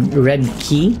red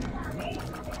key.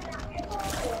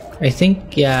 I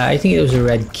think it was a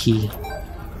red key.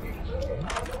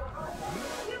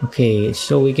 Okay,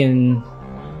 so we can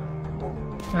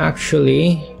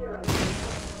actually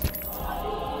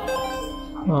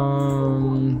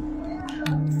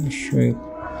shrink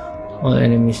all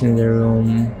enemies in the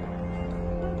room.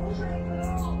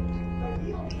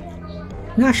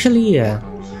 Actually, yeah.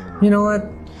 You know what?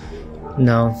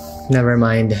 No, never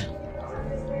mind.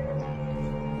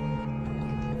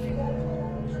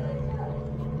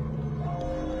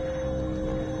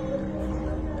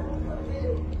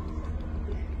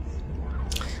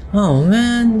 Oh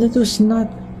man, that was not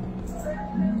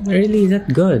really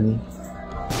that good.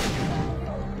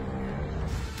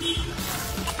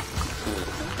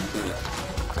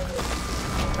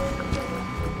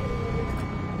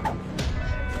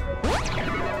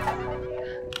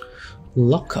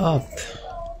 Lock up.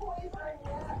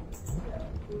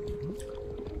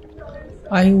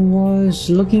 I was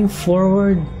looking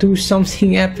forward to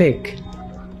something epic,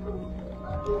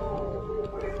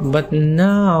 but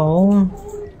now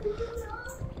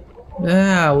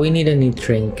we need a new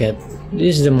trinket.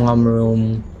 This is the mom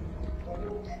room.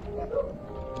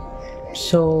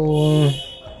 So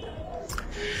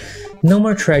no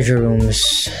more treasure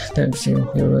rooms. That's it.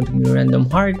 You're going to be random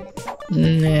heart.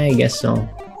 I guess so.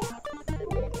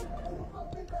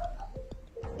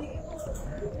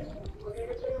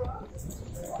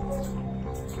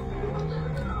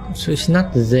 So it's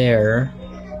not there.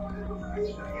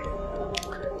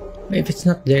 If it's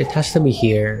not there, it has to be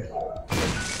here.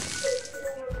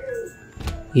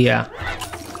 Yeah.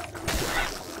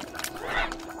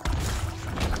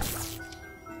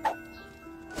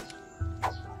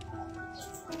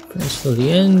 Press to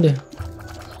the end.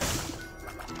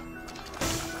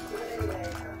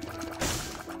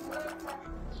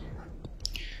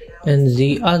 And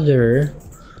the other...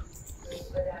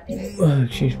 Oh,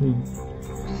 excuse me.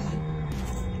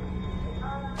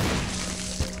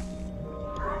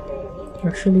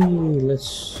 Actually,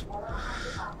 let's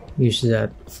use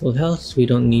that. Full health. We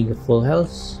don't need the full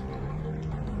health.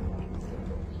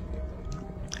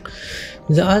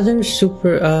 The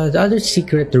other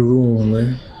secret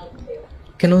room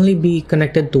can only be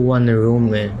connected to one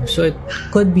room, so it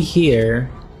could be here.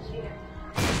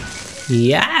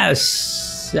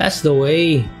 Yes, that's the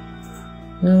way.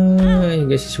 I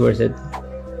guess it's worth it.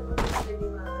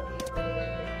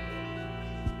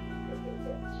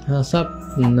 Health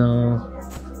up? No.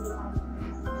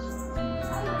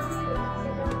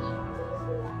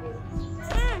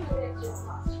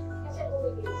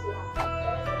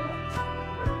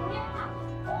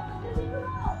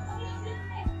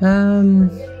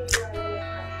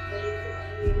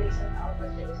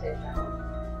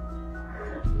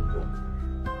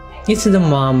 It's the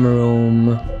mom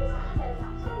room.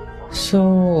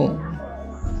 So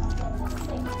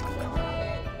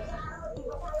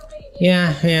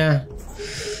yeah.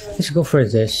 Let's go for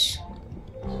this.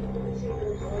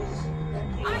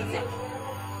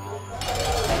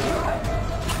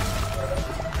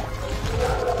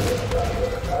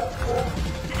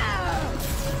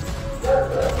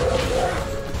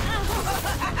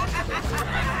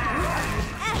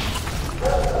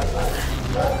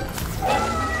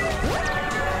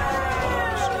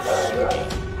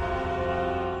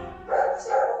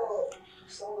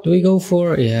 Do we go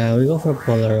for... yeah, we go for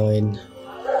Polaroid.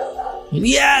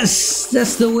 Yes!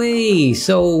 That's the way!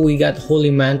 So we got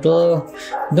Holy Mantle.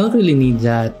 Don't really need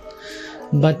that.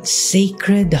 But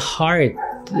Sacred Heart.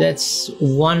 That's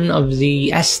one of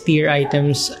the S tier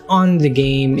items on the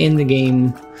game, in the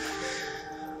game.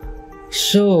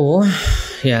 So,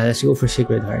 yeah, let's go for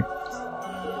Sacred Heart.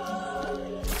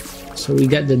 So we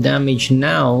got the damage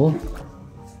now.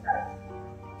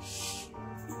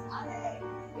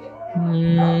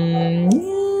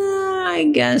 I I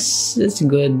guess that's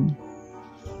good.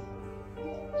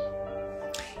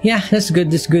 Yeah, that's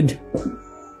good. That's good.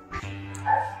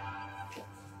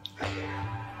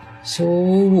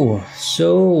 So,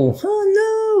 oh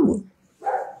no!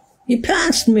 He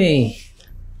passed me!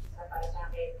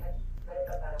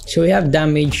 So we have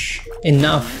damage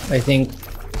enough, I think.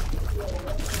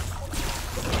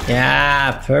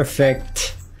 Yeah,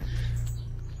 perfect.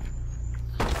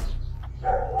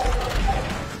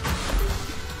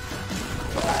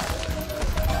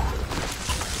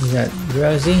 Is that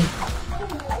drowsy?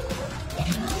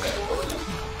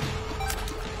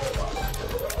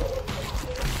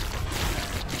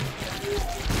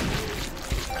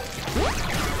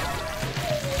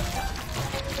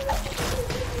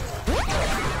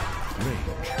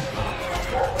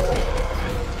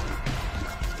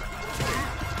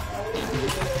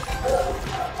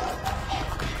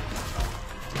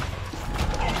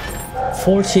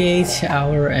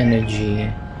 $48-hour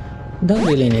energy. Don't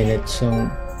really need it, so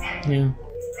yeah.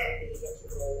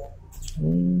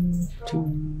 1,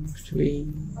 2, 3,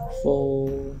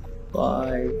 4,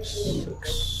 5,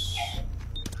 6.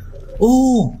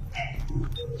 Oh!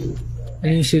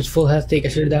 Enemy suits full health, take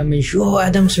extra damage. Oh,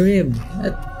 Adam's rib.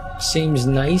 That seems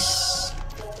nice.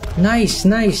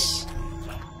 Nice.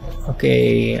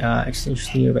 Okay,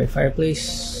 extinguishes nearby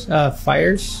fireplace.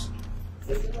 Fires.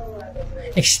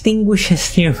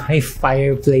 Extinguishes nearby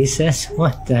fireplaces.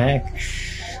 What the heck?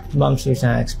 Bombs which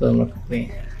can explode more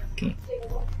quickly. Okay.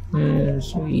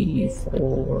 3,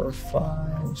 4,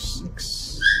 5,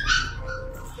 6.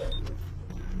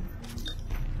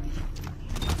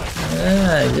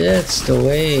 Ah, that's the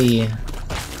way.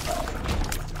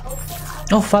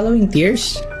 Oh, following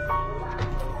tears?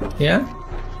 Yeah?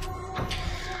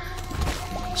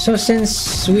 So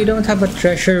since we don't have a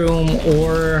treasure room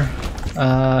or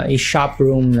a shop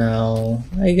room now,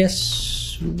 I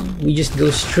guess we just go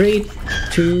straight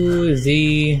to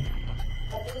the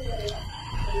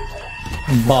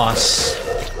boss.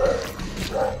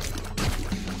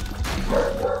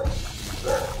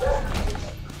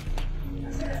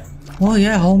 Oh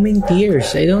yeah, homing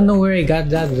tears. I don't know where I got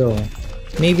that though.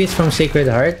 Maybe it's from Sacred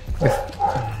Heart?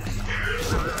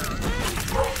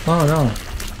 Oh no.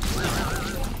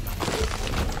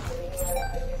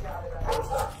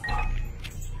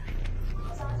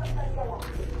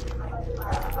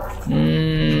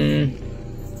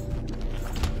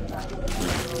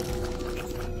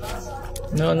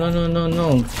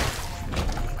 No.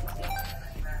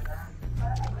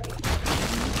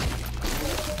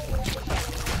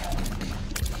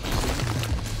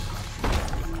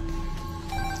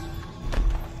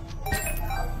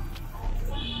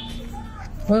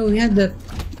 Well, we had that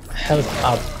health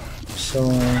up,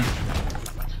 so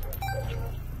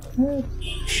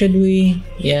should we?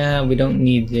 Yeah, we don't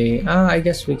need the. I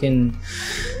guess we can.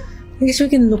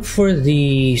 Look for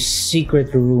the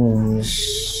secret rooms.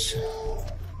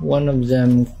 One of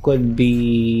them could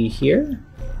be here.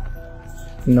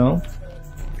 No,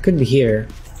 could be here.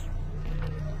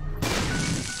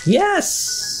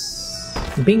 Yes,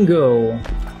 bingo.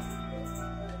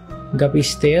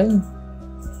 Guppy's tail.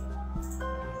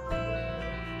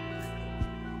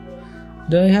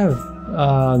 Do I have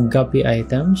guppy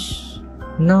items?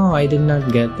 No, I did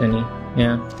not get any.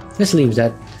 Yeah, let's leave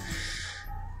that.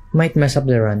 Might mess up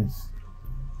the run.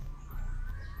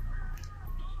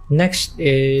 Next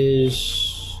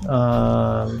is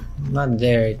not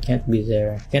there. It can't be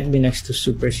there. Can't be next to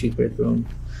super secret room.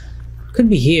 Could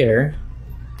be here.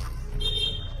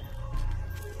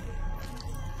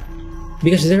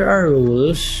 Because there are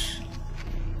rules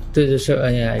to the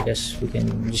yeah, I guess we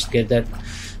can just get that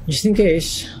just in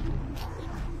case.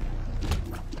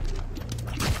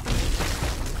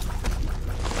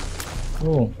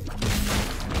 Oh.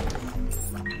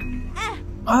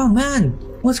 Oh man,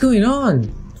 what's going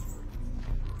on?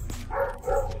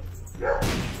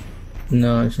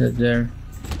 No, it's not there.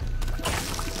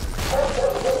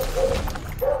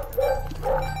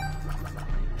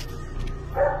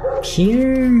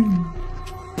 Here?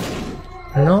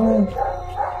 No.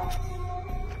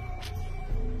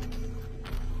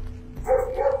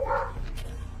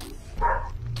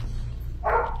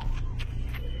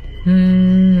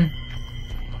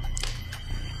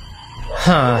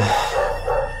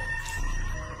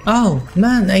 Oh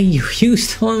man, I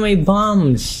used all my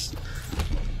bombs.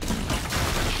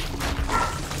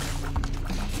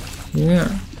 Yeah.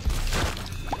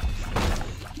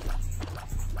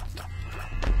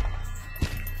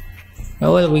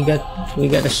 Oh well, we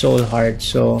got a soul heart,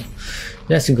 so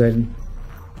that's good.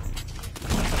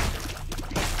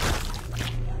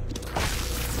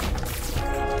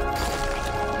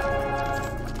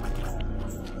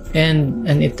 and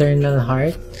an eternal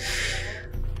heart.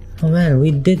 Oh man,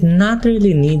 we did not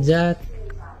really need that,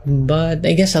 but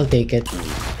I guess I'll take it.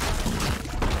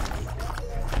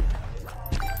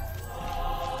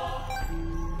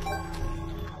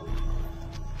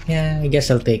 Yeah, I guess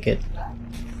I'll take it.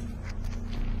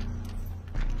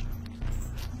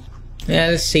 Yeah,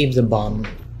 let's save the bomb.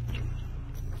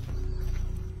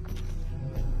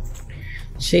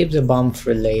 Save the bomb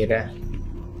for later.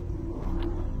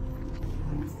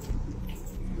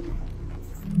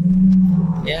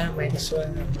 Yeah, might as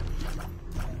well.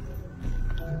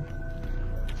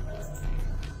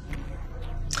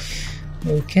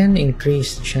 We can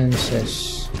increase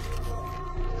chances.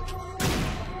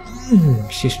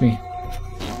 Excuse me.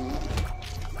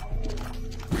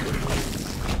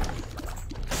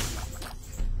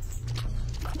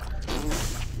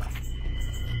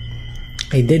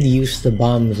 I did use the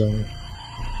bomb though.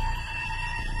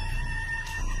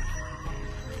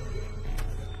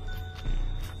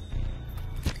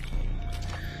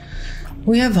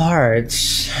 We have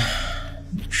hearts.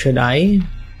 Should I?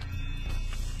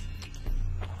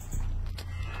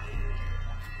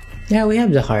 Yeah, we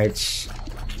have the hearts.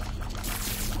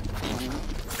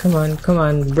 Come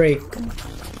on, break.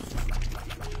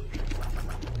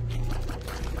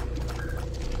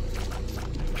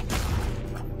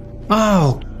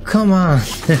 Oh, come on.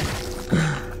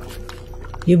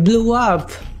 You blew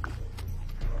up.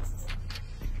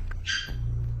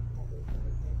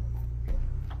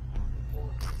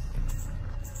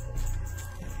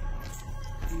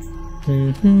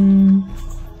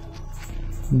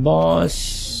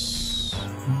 Boss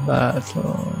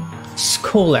battle.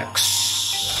 Skolex.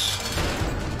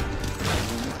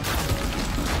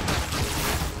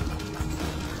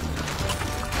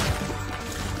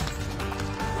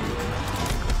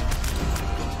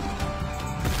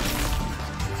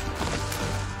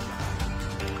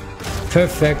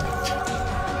 Perfect.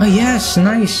 Oh yes,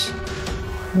 nice.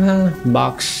 Well,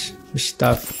 box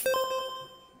stuff.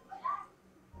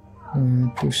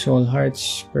 2 soul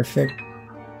hearts, perfect.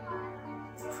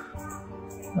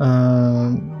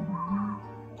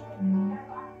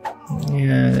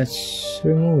 Yeah, let's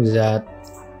remove that.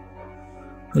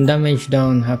 One damage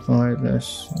down, half a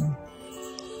heartless.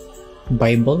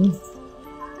 Bible.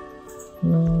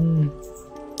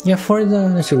 Yeah, for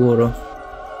the siguro.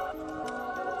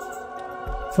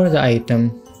 For the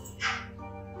item.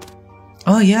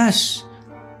 Oh yes!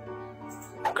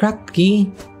 Cracked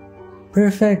key.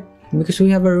 Perfect. Because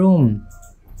we have a room.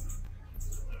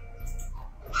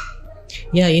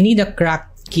 Yeah, you need a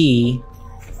cracked key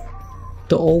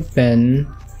to open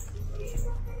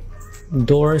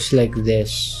doors like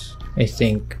this, I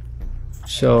think.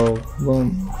 So,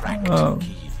 boom.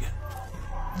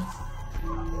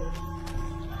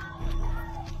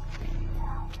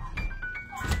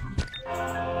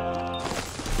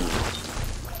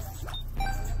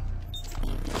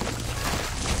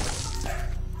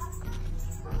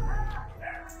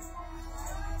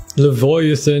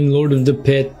 Leviathan, Lord of the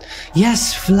Pit.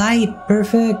 Yes, flight,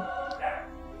 perfect.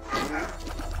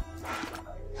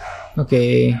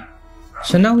 Okay,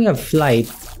 so now we have flight,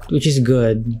 which is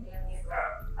good.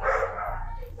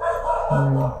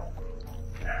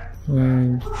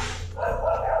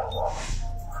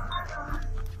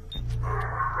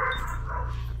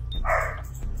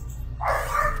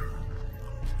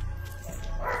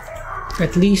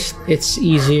 At least it's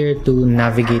easier to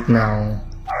navigate now.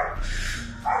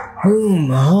 Boom,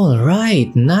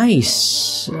 alright,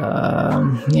 nice.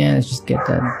 Yeah, let's just get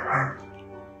that.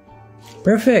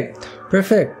 Perfect,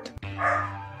 perfect.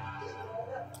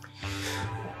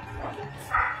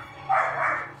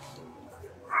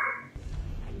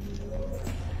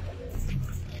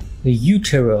 The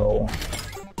utero.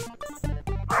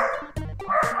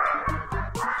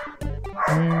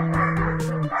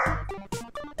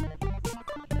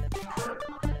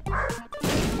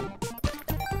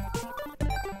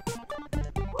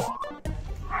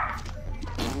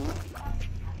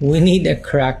 We need a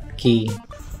cracked key.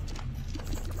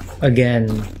 Again.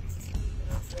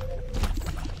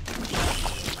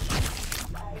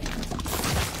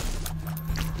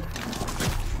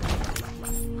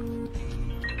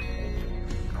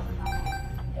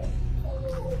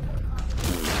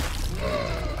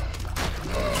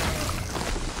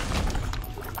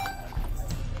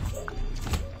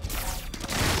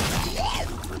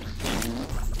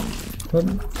 What?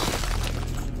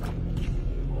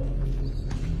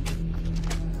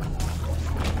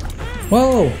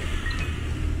 Whoa!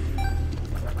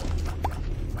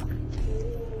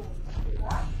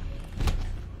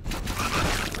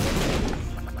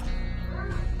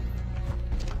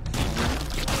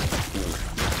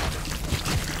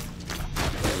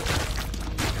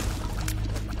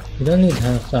 We don't need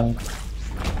health out.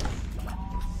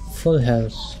 Full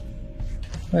health.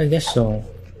 I guess so.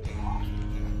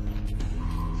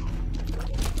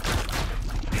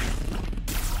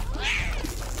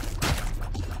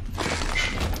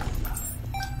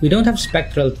 We don't have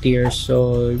spectral tears,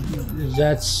 so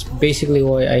that's basically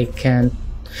why I can't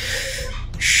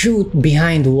shoot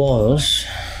behind walls.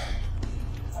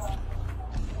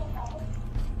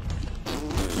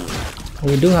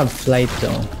 We do have flight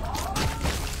though.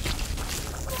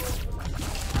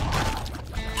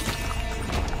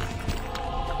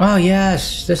 Oh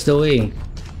yes, that's the way.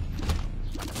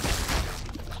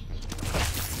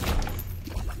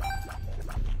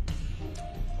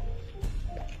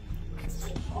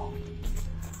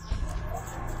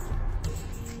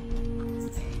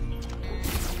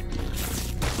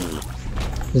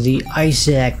 The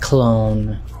Isaac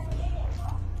clone.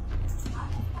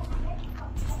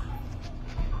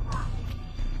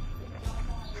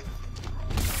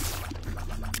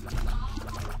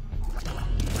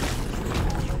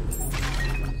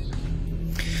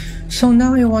 So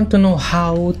now I want to know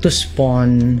how to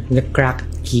spawn the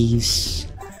cracked keys.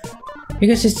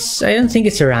 Because I don't think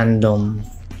it's random.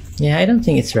 Yeah, I don't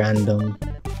think it's random.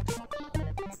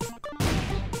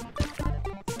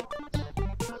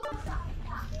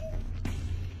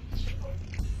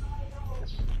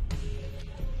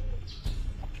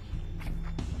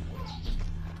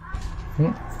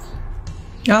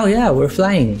 Oh yeah, we're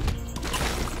flying.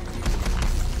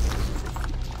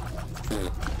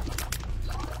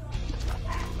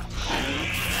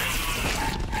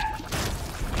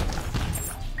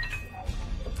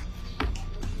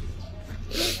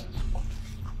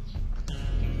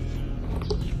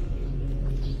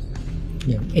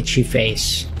 Yeah, itchy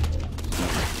face.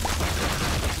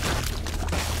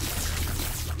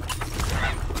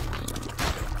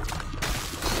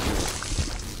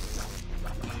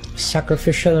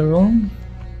 Sacrificial room?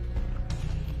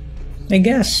 I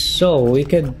guess so. We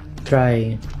could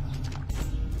try.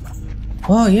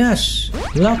 Oh yes,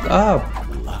 lock up.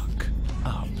 Lock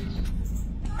up.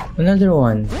 Another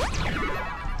one.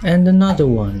 And another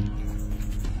one.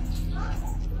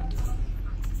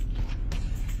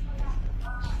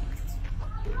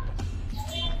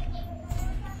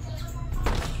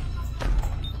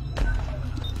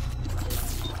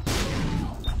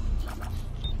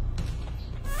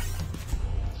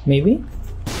 Maybe?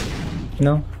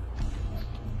 No?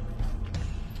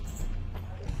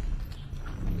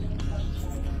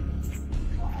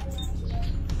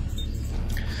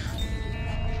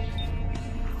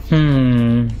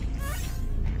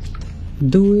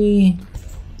 Do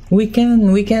we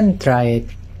can try it.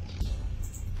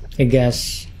 I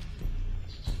guess.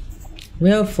 We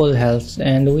have full health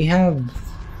and we have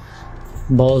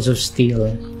balls of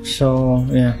steel. So,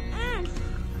 yeah.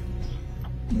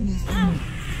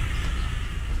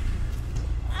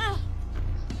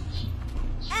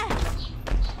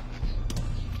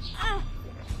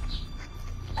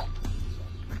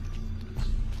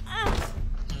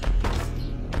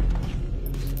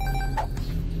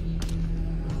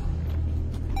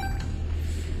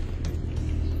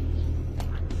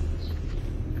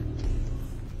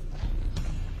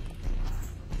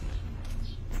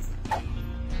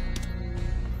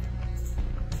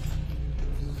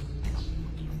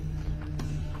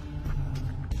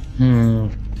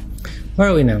 Where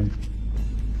are we now?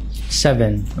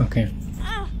 7. Okay.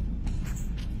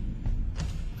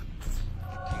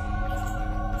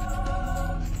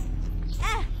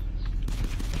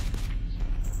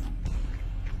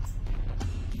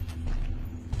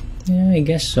 Yeah, I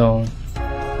guess so.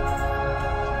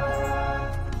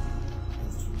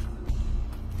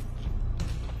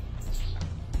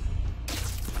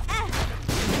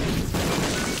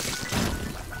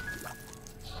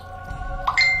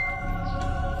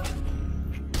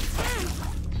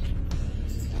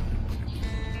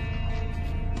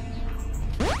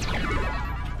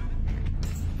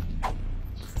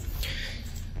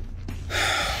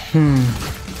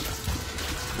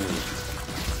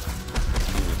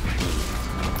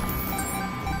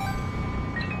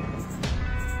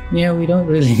 Yeah, we don't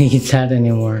really need that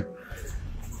anymore.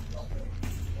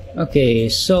 Okay,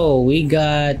 so we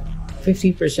got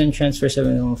 50% chance for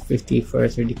 750 for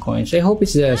 30 coins. I hope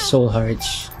it's the soul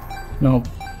hearts. Nope.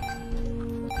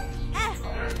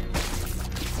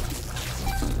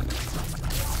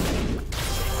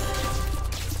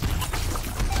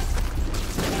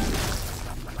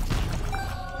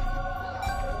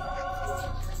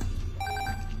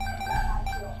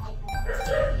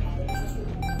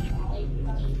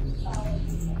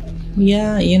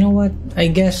 Yeah, you know what? I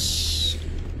guess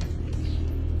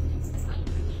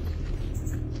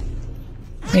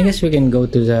I guess we can go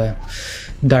to the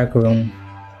dark room.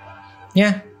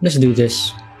 Yeah, let's do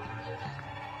this.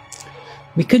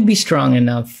 We could be strong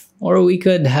enough, or we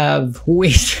could have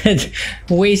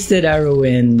wasted our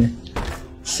win.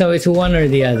 So it's one or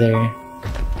the other.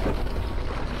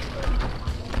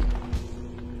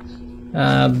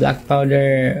 Black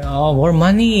powder. Oh, more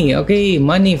money. Okay,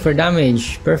 money for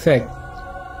damage. Perfect.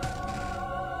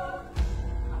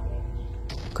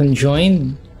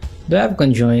 Conjoined? Do I have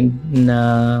conjoined?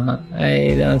 Nah,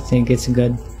 I don't think it's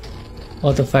good.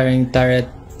 Auto firing turret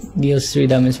deals 3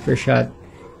 damage per shot.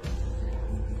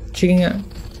 Checking out.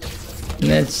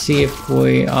 Let's see if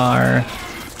we are.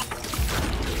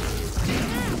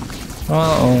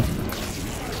 Uh-oh.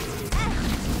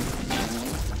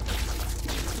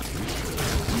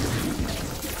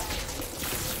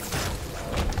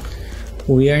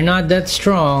 We are not that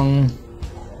strong.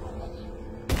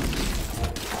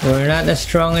 We're not as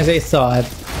strong as I thought.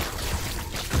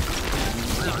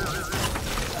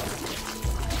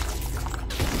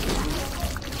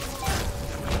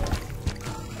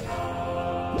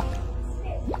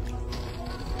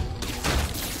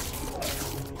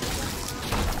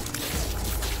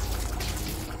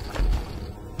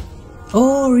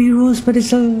 Oh, rerolls, but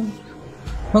it's a...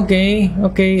 Okay,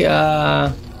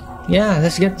 yeah,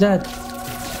 let's get that.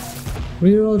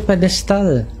 Reroll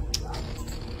pedestal.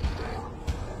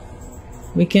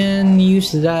 We can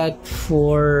use that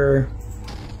for...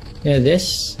 Yeah,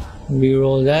 this.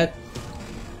 Reroll that.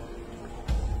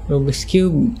 Rubik's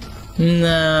Cube.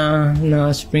 Nah,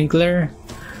 no, sprinkler.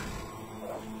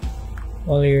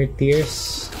 All your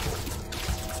tears.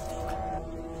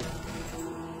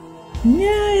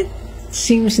 Yeah, it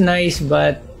seems nice,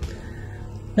 but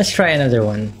let's try another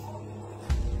one.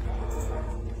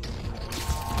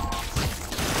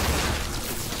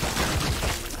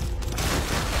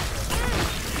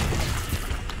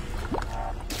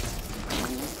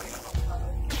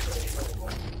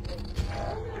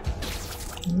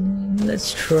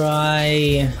 Let's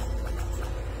try...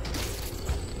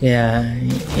 Yeah.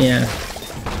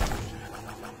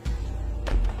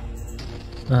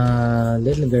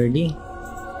 Little birdie.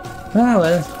 Ah,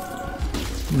 well,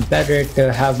 better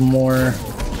to have more.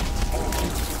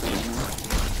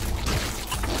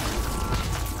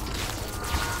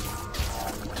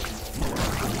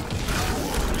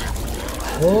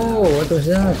 Oh, what was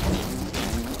that?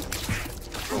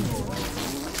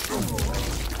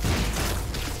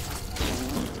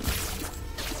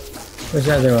 Where's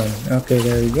the other one? Okay,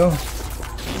 there we go.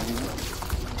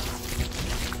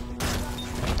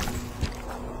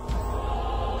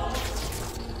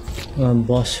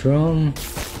 Boss room.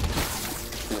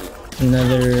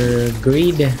 Another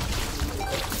greed.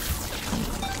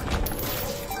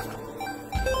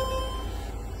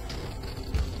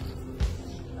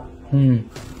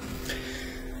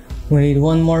 We need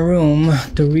one more room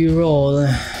to re-roll.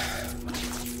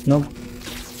 Nope.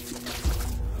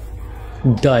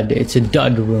 Dud. It's a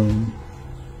dud room.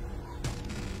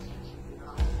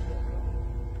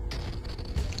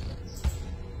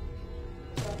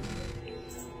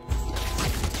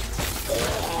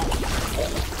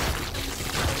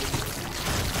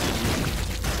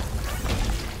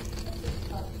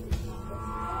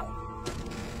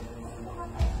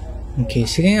 Okay,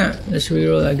 sige nga. Let's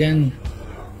reroll again.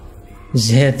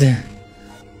 Z.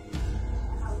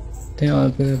 They all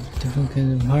pick up different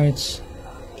kinds of hearts.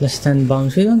 Plus 10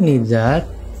 bombs. We don't need that.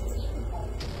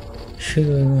 Should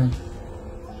we?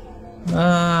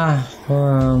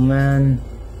 Oh man.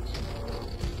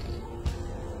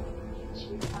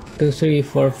 2, 3,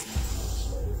 4,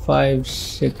 5,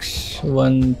 6,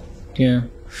 1. Yeah.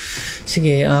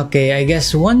 Sige, okay. I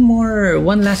guess one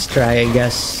last try. I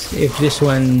guess if this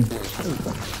one.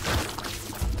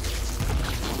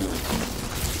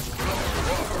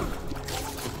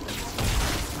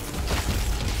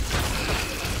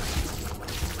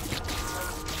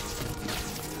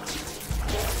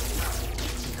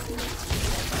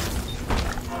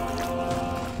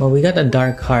 Well, we got a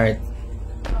dark heart.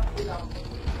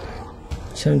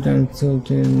 Sometimes to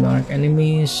mark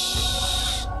enemies.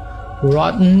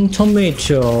 Rotten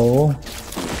tomato. Or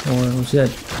what's that?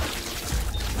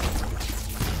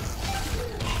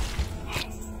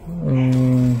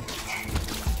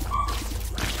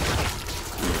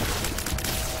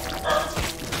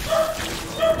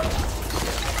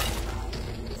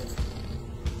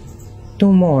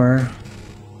 Two more.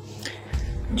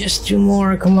 Just 2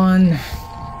 more, come on.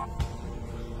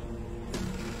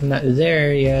 Not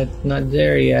there yet, not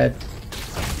there yet.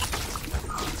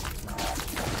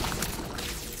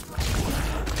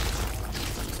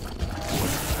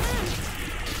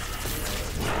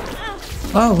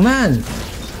 Oh man!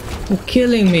 You're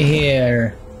killing me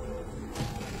here.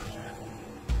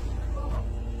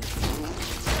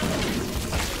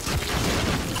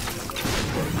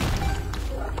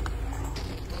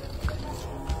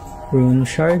 Rune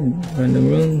shard? Random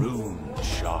rune? Rune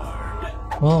shard.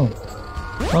 Oh.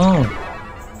 Oh.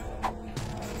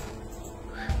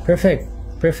 Perfect.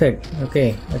 Perfect.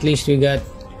 Okay. At least we got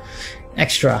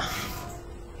extra.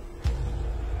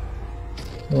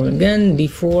 Roll again.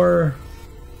 D4.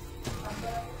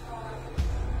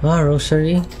 Ah,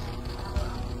 rosary.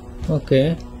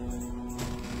 Okay.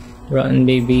 Rotten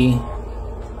baby.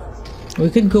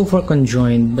 We could go for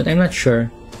conjoined, but I'm not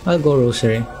sure. I'll go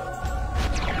rosary.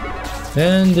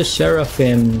 And the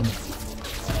seraphim.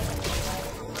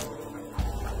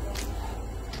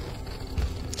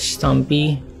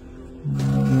 Stumpy.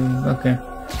 Okay.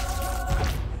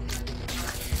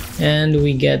 And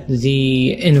we get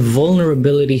the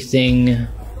invulnerability thing.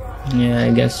 Yeah, I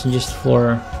guess just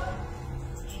for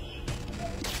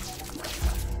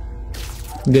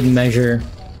good measure.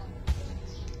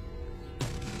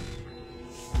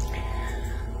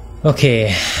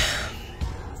 Okay.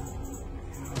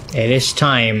 It is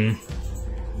time.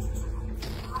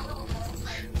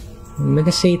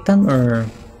 Mega Satan or...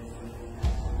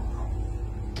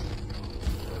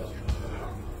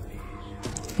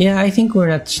 Yeah, I think we're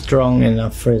not strong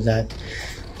enough for that.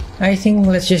 I think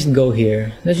let's just go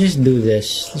here. Let's just do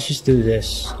this. Let's just do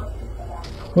this.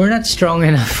 We're not strong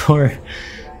enough for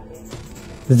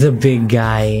the big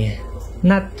guy.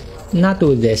 Not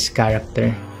with this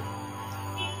character.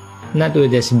 Not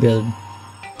with this build.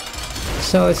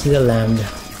 So it's the lamb.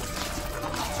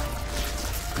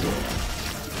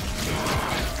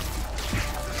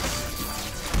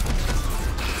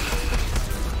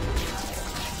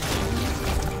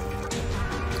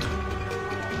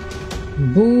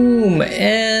 Boom!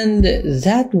 And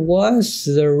that was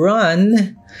the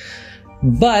run.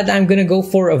 But I'm gonna go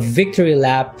for a victory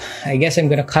lap. I guess I'm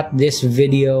gonna cut this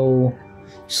video.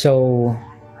 So,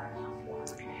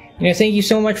 thank you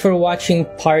so much for watching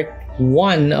part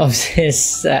 1 of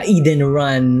this Eden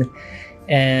run.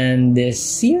 And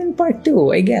see you in part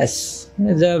 2, I guess.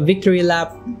 The victory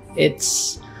lap,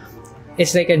 it's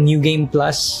like a new game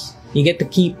plus. You get to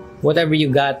keep whatever you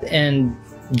got and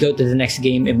go to the next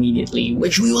game immediately,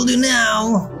 which we will do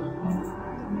now.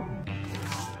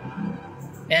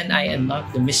 And I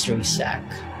unlocked the mystery sack.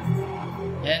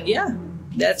 And yeah,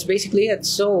 that's basically it.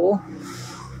 So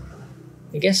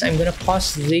I guess I'm gonna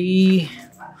pause the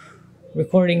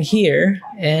recording here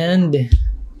and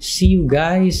see you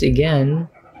guys again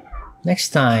next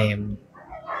time.